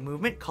hashtag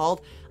movement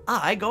called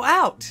I Go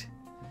Out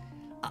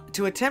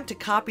to attempt to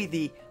copy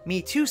the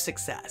Me Too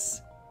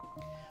success.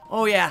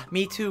 Oh yeah,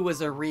 Me Too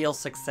was a real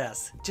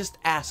success. Just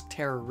ask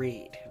Tara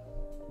Reid.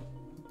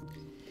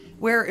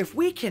 Where if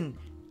we can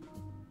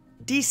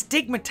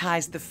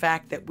destigmatize the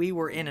fact that we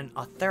were in an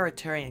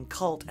authoritarian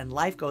cult and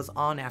life goes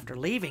on after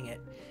leaving it,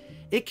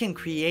 it can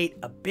create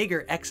a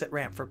bigger exit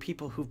ramp for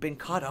people who've been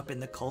caught up in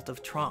the cult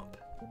of Trump.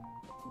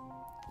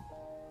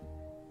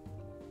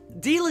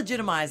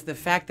 Delegitimize the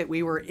fact that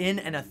we were in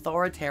an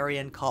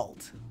authoritarian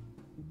cult.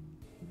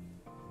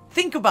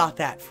 Think about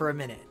that for a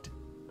minute.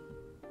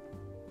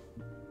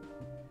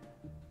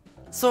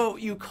 So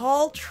you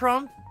call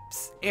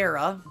Trump's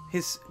era,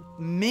 his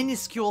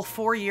minuscule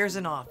 4 years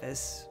in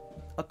office,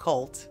 a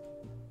cult,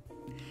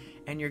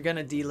 and you're going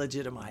to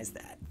delegitimize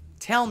that.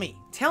 Tell me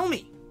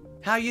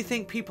how you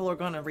think people are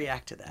going to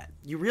react to that.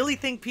 You really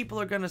think people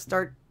are going to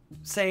start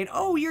saying,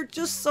 oh, you're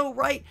just so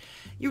right.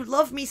 You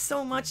love me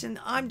so much and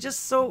I'm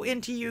just so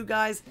into you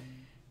guys.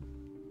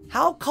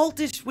 How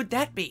cultish would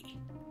that be?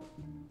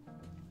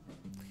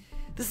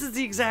 This is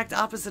the exact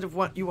opposite of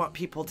what you want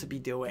people to be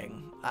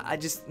doing.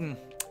 And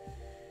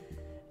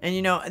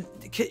you know,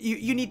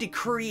 you need to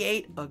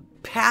create a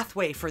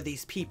pathway for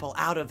these people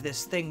out of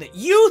this thing that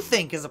you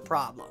think is a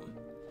problem.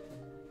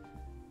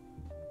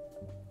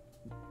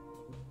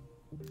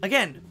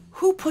 Again,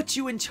 who put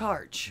you in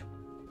charge?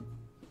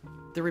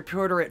 The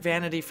reporter at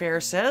Vanity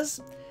Fair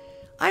says,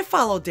 I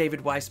follow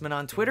David Weissman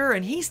on Twitter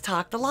and he's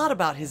talked a lot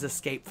about his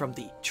escape from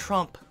the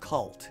Trump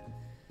cult.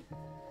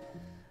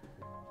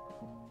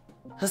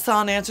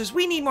 Hassan answers,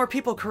 we need more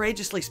people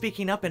courageously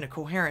speaking up in a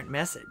coherent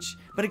message.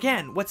 But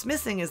again, what's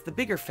missing is the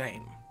bigger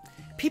fame.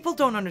 People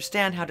don't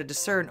understand how to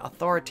discern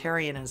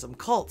authoritarianism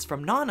cults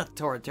from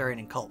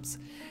non-authoritarian cults,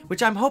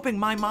 which I'm hoping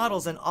my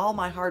models and all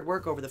my hard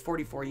work over the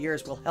 44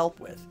 years will help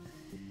with.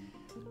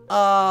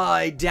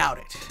 I doubt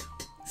it.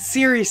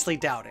 Seriously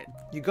doubt it.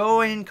 You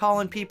go in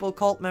calling people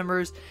cult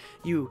members,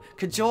 you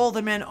cajole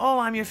them in, oh,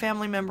 I'm your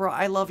family member,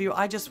 I love you,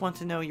 I just want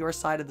to know your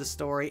side of the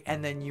story,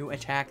 and then you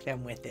attack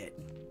them with it.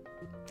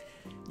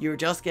 You're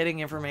just getting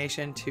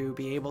information to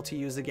be able to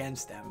use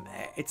against them.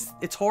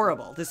 It's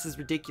horrible. This is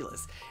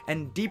ridiculous.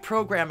 And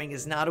deprogramming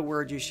is not a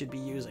word you should be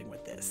using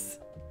with this.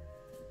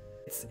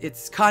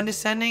 It's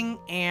condescending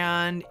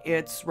and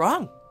it's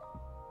wrong.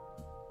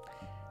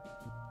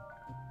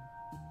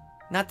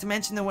 Not to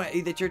mention the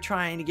way that you're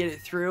trying to get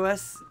it through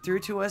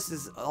to us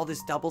is all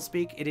this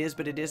doublespeak. It is,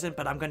 but it isn't,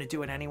 but I'm going to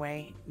do it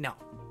anyway. No.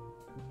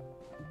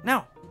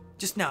 No.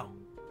 Just no.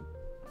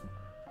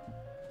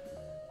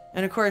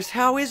 And of course,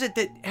 how is it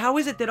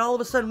that all of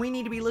a sudden we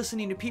need to be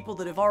listening to people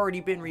that have already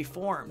been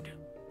reformed?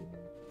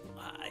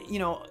 You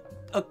know,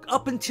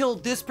 up until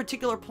this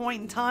particular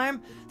point in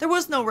time, there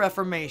was no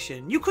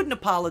reformation. You couldn't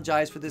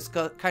apologize for this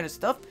kind of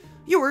stuff.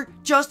 You were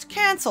just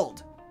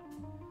canceled.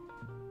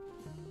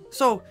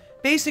 So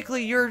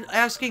basically, you're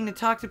asking to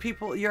talk to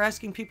people. You're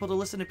asking people to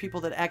listen to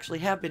people that actually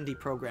have been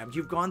deprogrammed.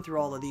 You've gone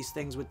through all of these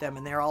things with them,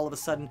 and they're all of a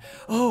sudden,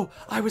 oh,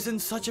 I was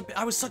such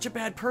a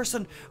bad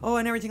person. Oh,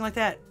 and everything like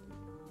that.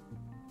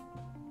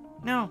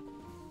 No.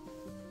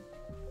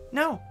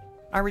 No.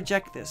 I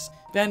reject this.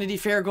 Vanity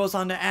Fair goes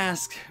on to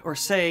ask, or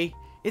say,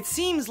 it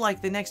seems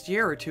like the next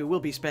year or two will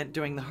be spent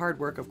doing the hard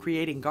work of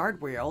creating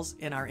guardrails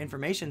in our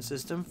information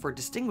system for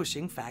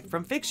distinguishing fact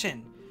from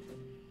fiction.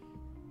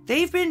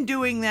 They've been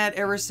doing that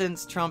ever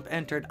since Trump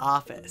entered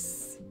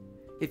office.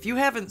 If you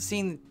haven't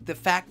seen the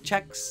fact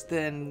checks,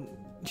 then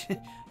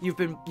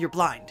you're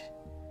blind.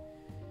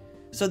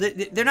 So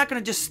they're not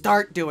going to just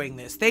start doing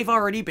this. They've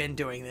already been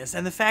doing this.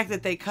 And the fact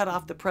that they cut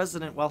off the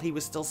president while he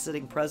was still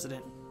sitting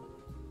president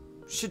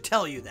should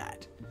tell you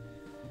that.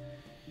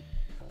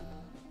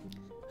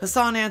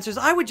 Hassan answers,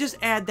 I would just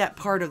add that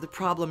part of the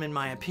problem, in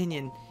my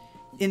opinion,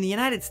 in the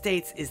United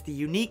States is the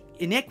unique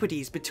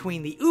inequities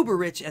between the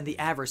uber-rich and the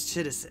average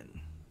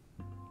citizen.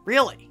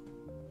 Really?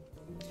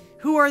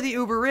 Who are the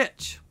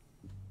uber-rich?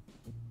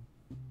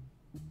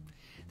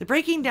 The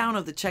breaking down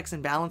of the checks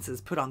and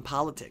balances put on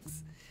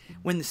politics.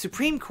 When the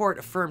Supreme Court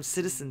affirmed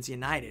Citizens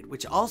United,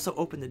 which also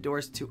opened the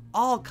doors to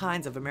all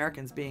kinds of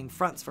Americans being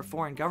fronts for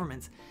foreign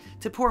governments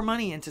to pour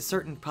money into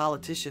certain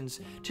politicians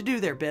to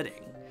do their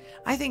bidding,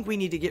 I think we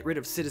need to get rid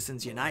of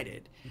Citizens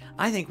United.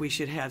 I think we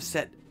should have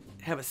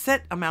a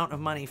set amount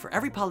of money for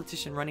every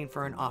politician running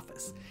for an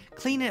office.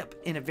 Clean up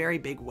in a very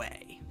big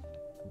way.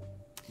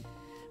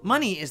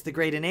 Money is the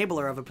great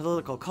enabler of a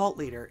political cult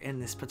leader in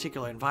this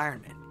particular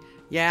environment.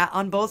 Yeah,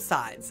 on both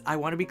sides. I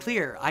want to be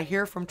clear. I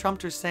hear from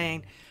Trumpsters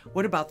saying,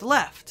 what about the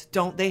left?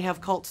 Don't they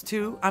have cults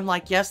too? I'm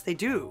like, yes, they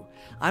do.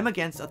 I'm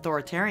against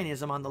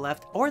authoritarianism on the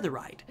left or the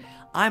right.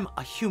 I'm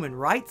a human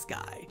rights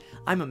guy.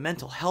 I'm a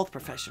mental health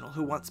professional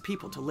who wants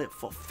people to live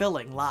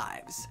fulfilling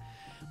lives.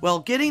 Well,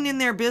 getting in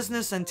their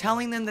business and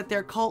telling them that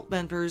they're cult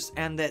members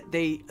and that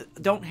they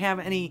don't have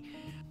any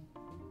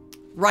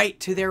right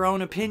to their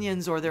own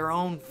opinions or their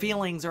own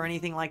feelings or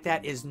anything like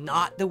that is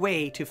not the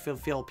way to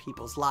fulfill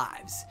people's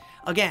lives.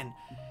 Again,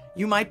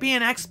 you might be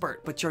an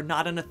expert, but you're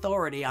not an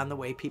authority on the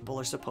way people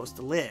are supposed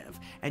to live.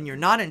 And you're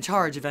not in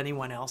charge of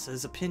anyone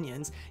else's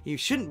opinions. You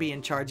shouldn't be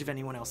in charge of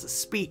anyone else's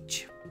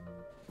speech.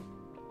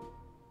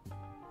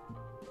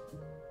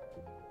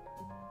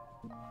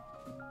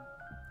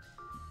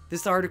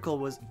 This article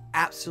was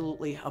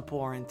absolutely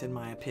abhorrent in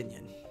my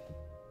opinion.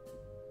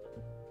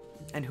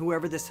 And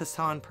whoever this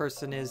Hassan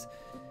person is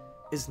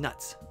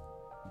nuts.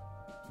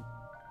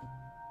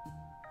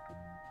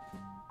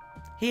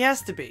 He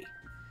has to be.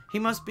 He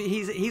must be.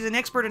 He's an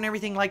expert in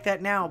everything like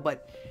that now,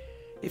 but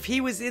if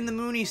he was in the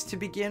Moonies to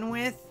begin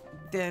with,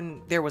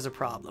 then there was a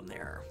problem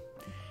there.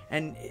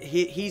 And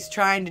he's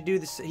trying to do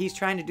this. He's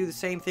trying to do the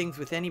same things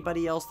with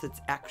anybody else that's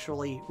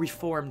actually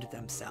reformed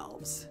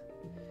themselves.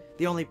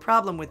 The only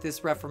problem with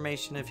this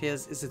reformation of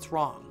his is it's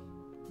wrong.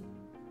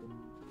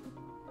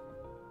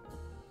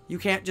 You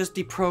can't just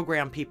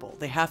deprogram people.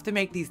 They have to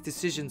make these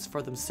decisions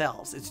for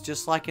themselves. It's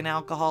just like an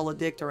alcohol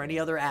addict or any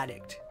other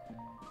addict.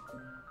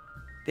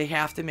 They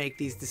have to make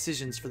these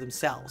decisions for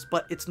themselves.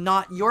 But it's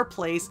not your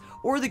place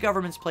or the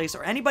government's place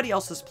or anybody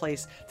else's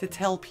place to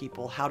tell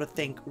people how to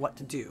think, what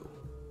to do.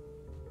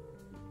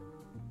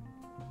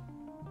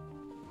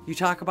 You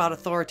talk about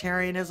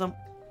authoritarianism?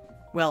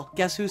 Well,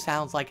 guess who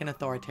sounds like an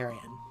authoritarian?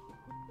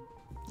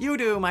 You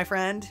do, my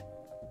friend.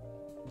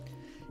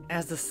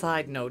 As a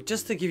side note,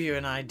 just to give you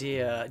an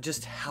idea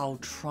just how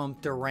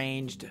Trump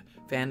deranged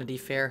Vanity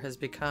Fair has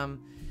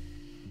become,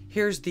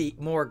 here's the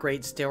more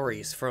great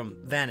stories from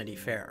Vanity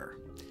Fair.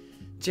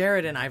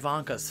 Jared and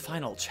Ivanka's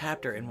final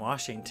chapter in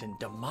Washington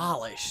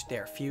demolished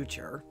their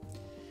future.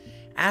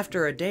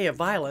 After a day of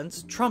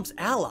violence, Trump's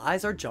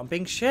allies are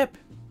jumping ship.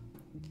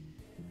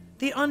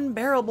 the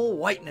unbearable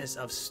whiteness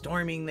of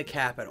storming the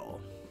Capitol.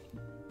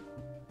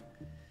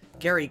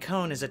 Gary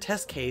Cohn is a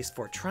test case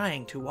for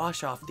trying to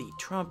wash off the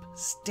Trump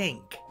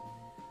stink.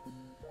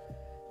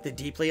 The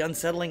deeply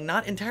unsettling,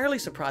 not entirely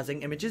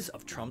surprising images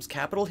of Trump's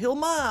Capitol Hill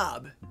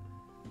mob.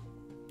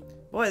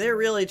 Boy, they're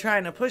really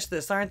trying to push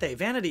this, aren't they?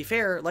 Vanity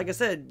Fair, like I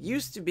said,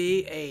 used to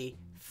be a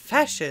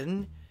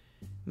fashion,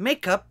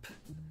 makeup,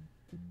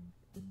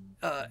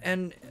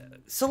 and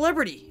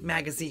celebrity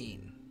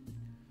magazine.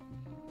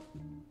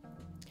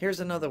 Here's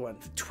another one.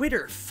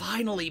 Twitter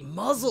finally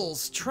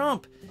muzzles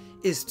Trump.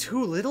 Is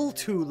too little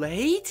too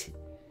late?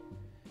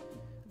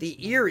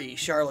 The eerie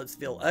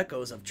Charlottesville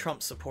echoes of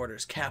Trump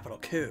supporters' Capitol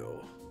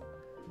coup.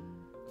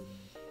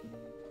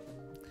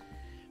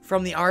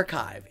 From the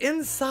archive,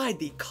 inside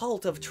the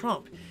cult of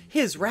Trump,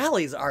 his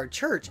rallies are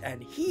church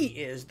and he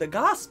is the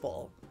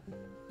gospel.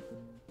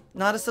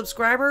 Not a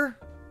subscriber?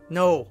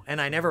 No, and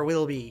I never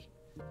will be.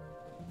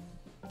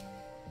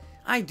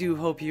 I do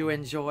hope you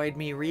enjoyed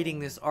me reading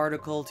this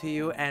article to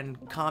you and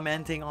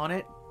commenting on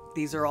it.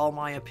 These are all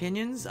my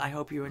opinions. I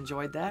hope you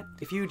enjoyed that.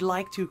 If you'd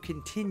like to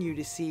continue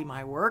to see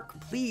my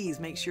work, please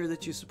make sure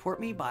that you support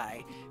me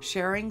by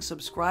sharing,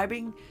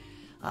 subscribing,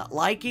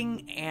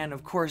 liking, and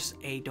of course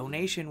a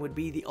donation would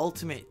be the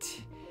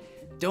ultimate.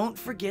 Don't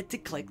forget to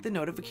click the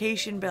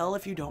notification bell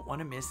if you don't want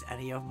to miss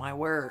any of my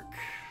work.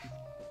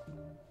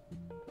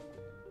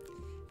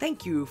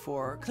 Thank you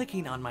for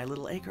clicking on my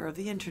little acre of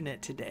the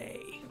internet today.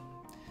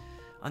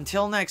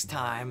 Until next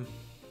time.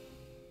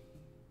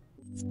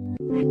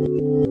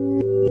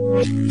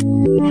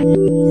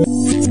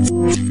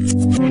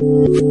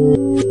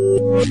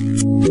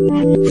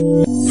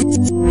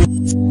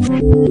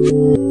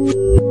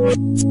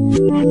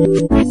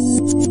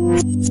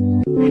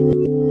 Thank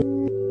you.